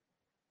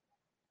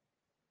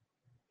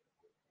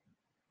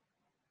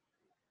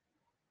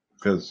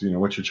 Because,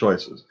 what's your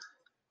choices?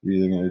 You're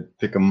either going to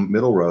pick a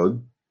middle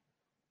road,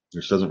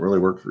 which doesn't really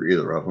work for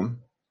either of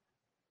them,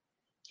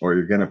 or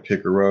you're going to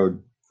pick a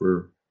road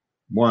for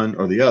one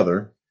or the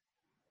other,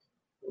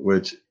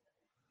 which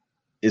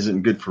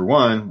isn't good for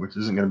one, which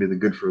isn't going to be the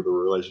good for the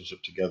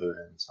relationship together,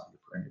 and it's not good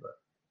for anybody.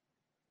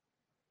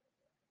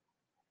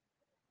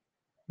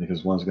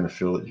 Because one's going to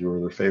feel that you're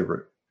their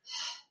favorite,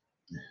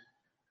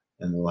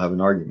 and they'll have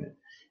an argument,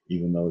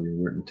 even though you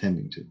weren't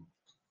intending to.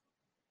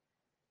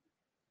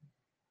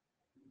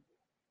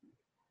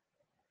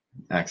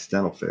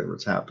 Accidental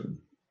favorites happen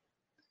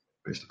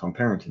based upon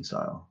parenting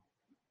style.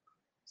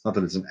 It's not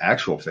that it's an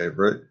actual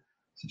favorite,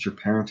 it's that your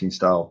parenting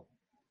style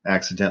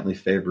accidentally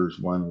favors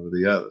one over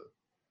the other.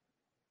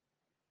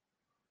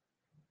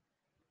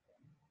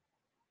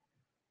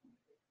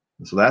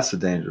 And so that's the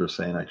danger of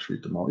saying I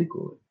treat them all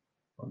equally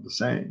or the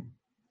same.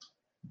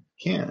 You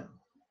can't.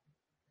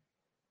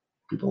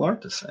 People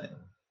aren't the same.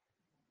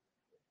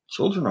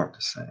 Children aren't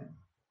the same.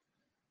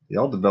 They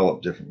all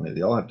develop differently.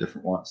 They all have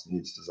different wants,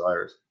 needs,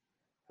 desires,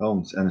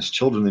 homes. And as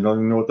children, they don't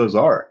even know what those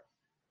are.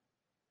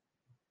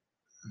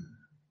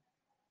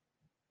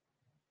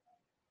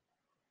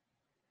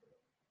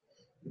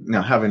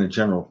 Now, having a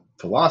general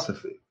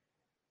philosophy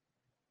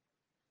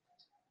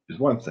is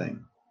one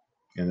thing,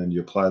 and then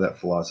you apply that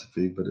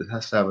philosophy, but it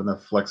has to have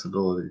enough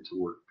flexibility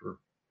to work for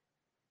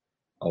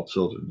all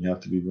children. You have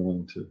to be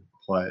willing to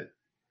apply it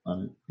on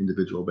an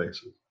individual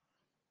basis.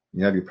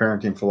 You have your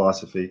parenting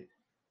philosophy,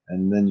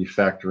 and then you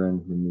factor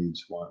in the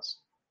needs, wants,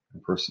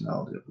 and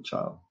personality of the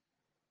child.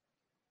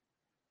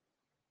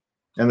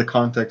 And the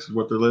context of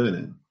what they're living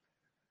in.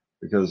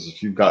 Because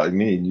if you've got like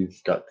me and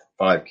you've got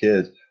 5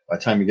 kids, by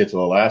the time you get to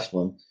the last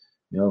one,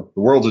 the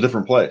world's a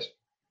different place.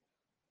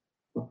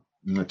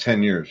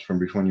 10 years from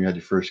between you had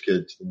your first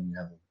kid to when you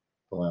had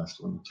the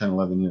last one, 10,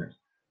 11 years.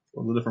 The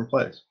world's a different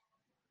place.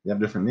 You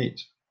have different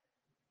needs.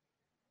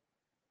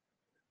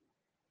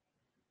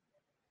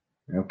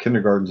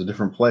 Kindergarten's a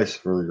different place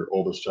for your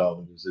oldest child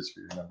than it is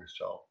for your youngest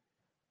child.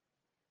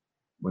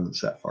 When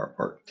it's that far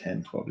apart,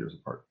 10, 12 years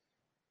apart.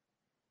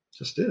 It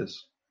just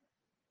is.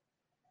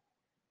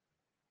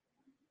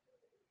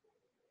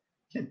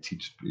 You can't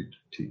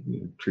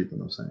treat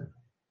them the same.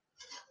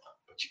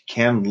 But you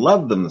can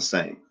love them the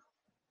same.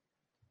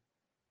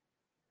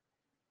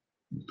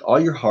 With all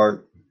your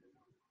heart,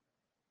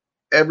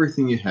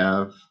 everything you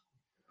have,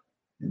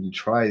 and you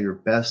try your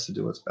best to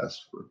do what's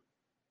best for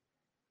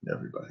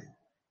everybody.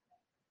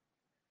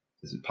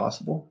 Is it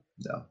possible?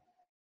 No.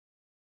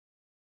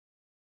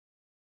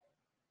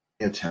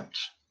 Attempt.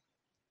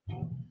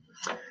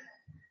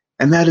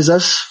 And that is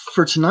us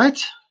for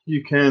tonight.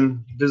 You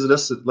can visit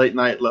us at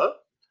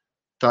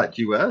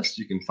latenighlove.us.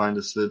 You can find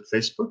us at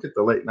Facebook at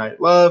The Late Night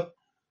Love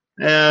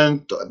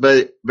and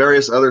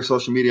various other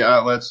social media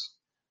outlets.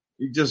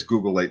 You just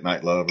Google Late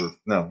Night Love, or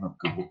no, not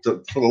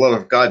Google. For the love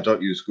of God,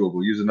 don't use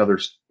Google. Use another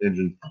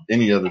engine,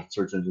 any other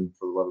search engine,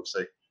 for the love of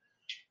sake.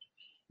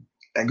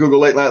 And Google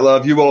Late Night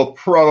Love, you will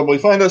probably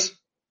find us.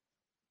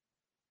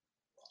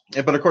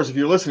 But of course, if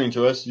you're listening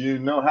to us, you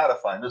know how to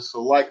find us.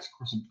 So like,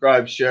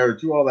 subscribe, share,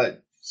 do all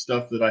that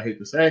stuff that I hate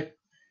to say.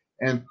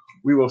 And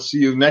we will see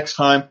you next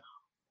time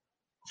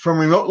from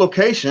remote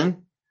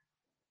location.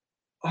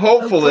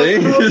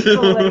 Hopefully.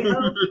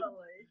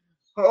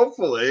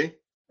 Hopefully.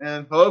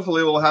 And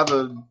hopefully we'll have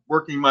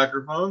working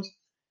microphones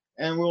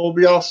and we'll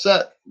be all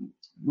set.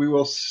 We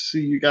will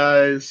see you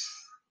guys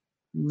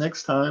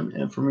next time.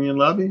 And for me and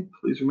Lovey,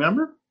 please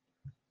remember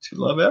to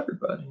love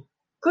everybody.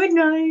 Good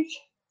night.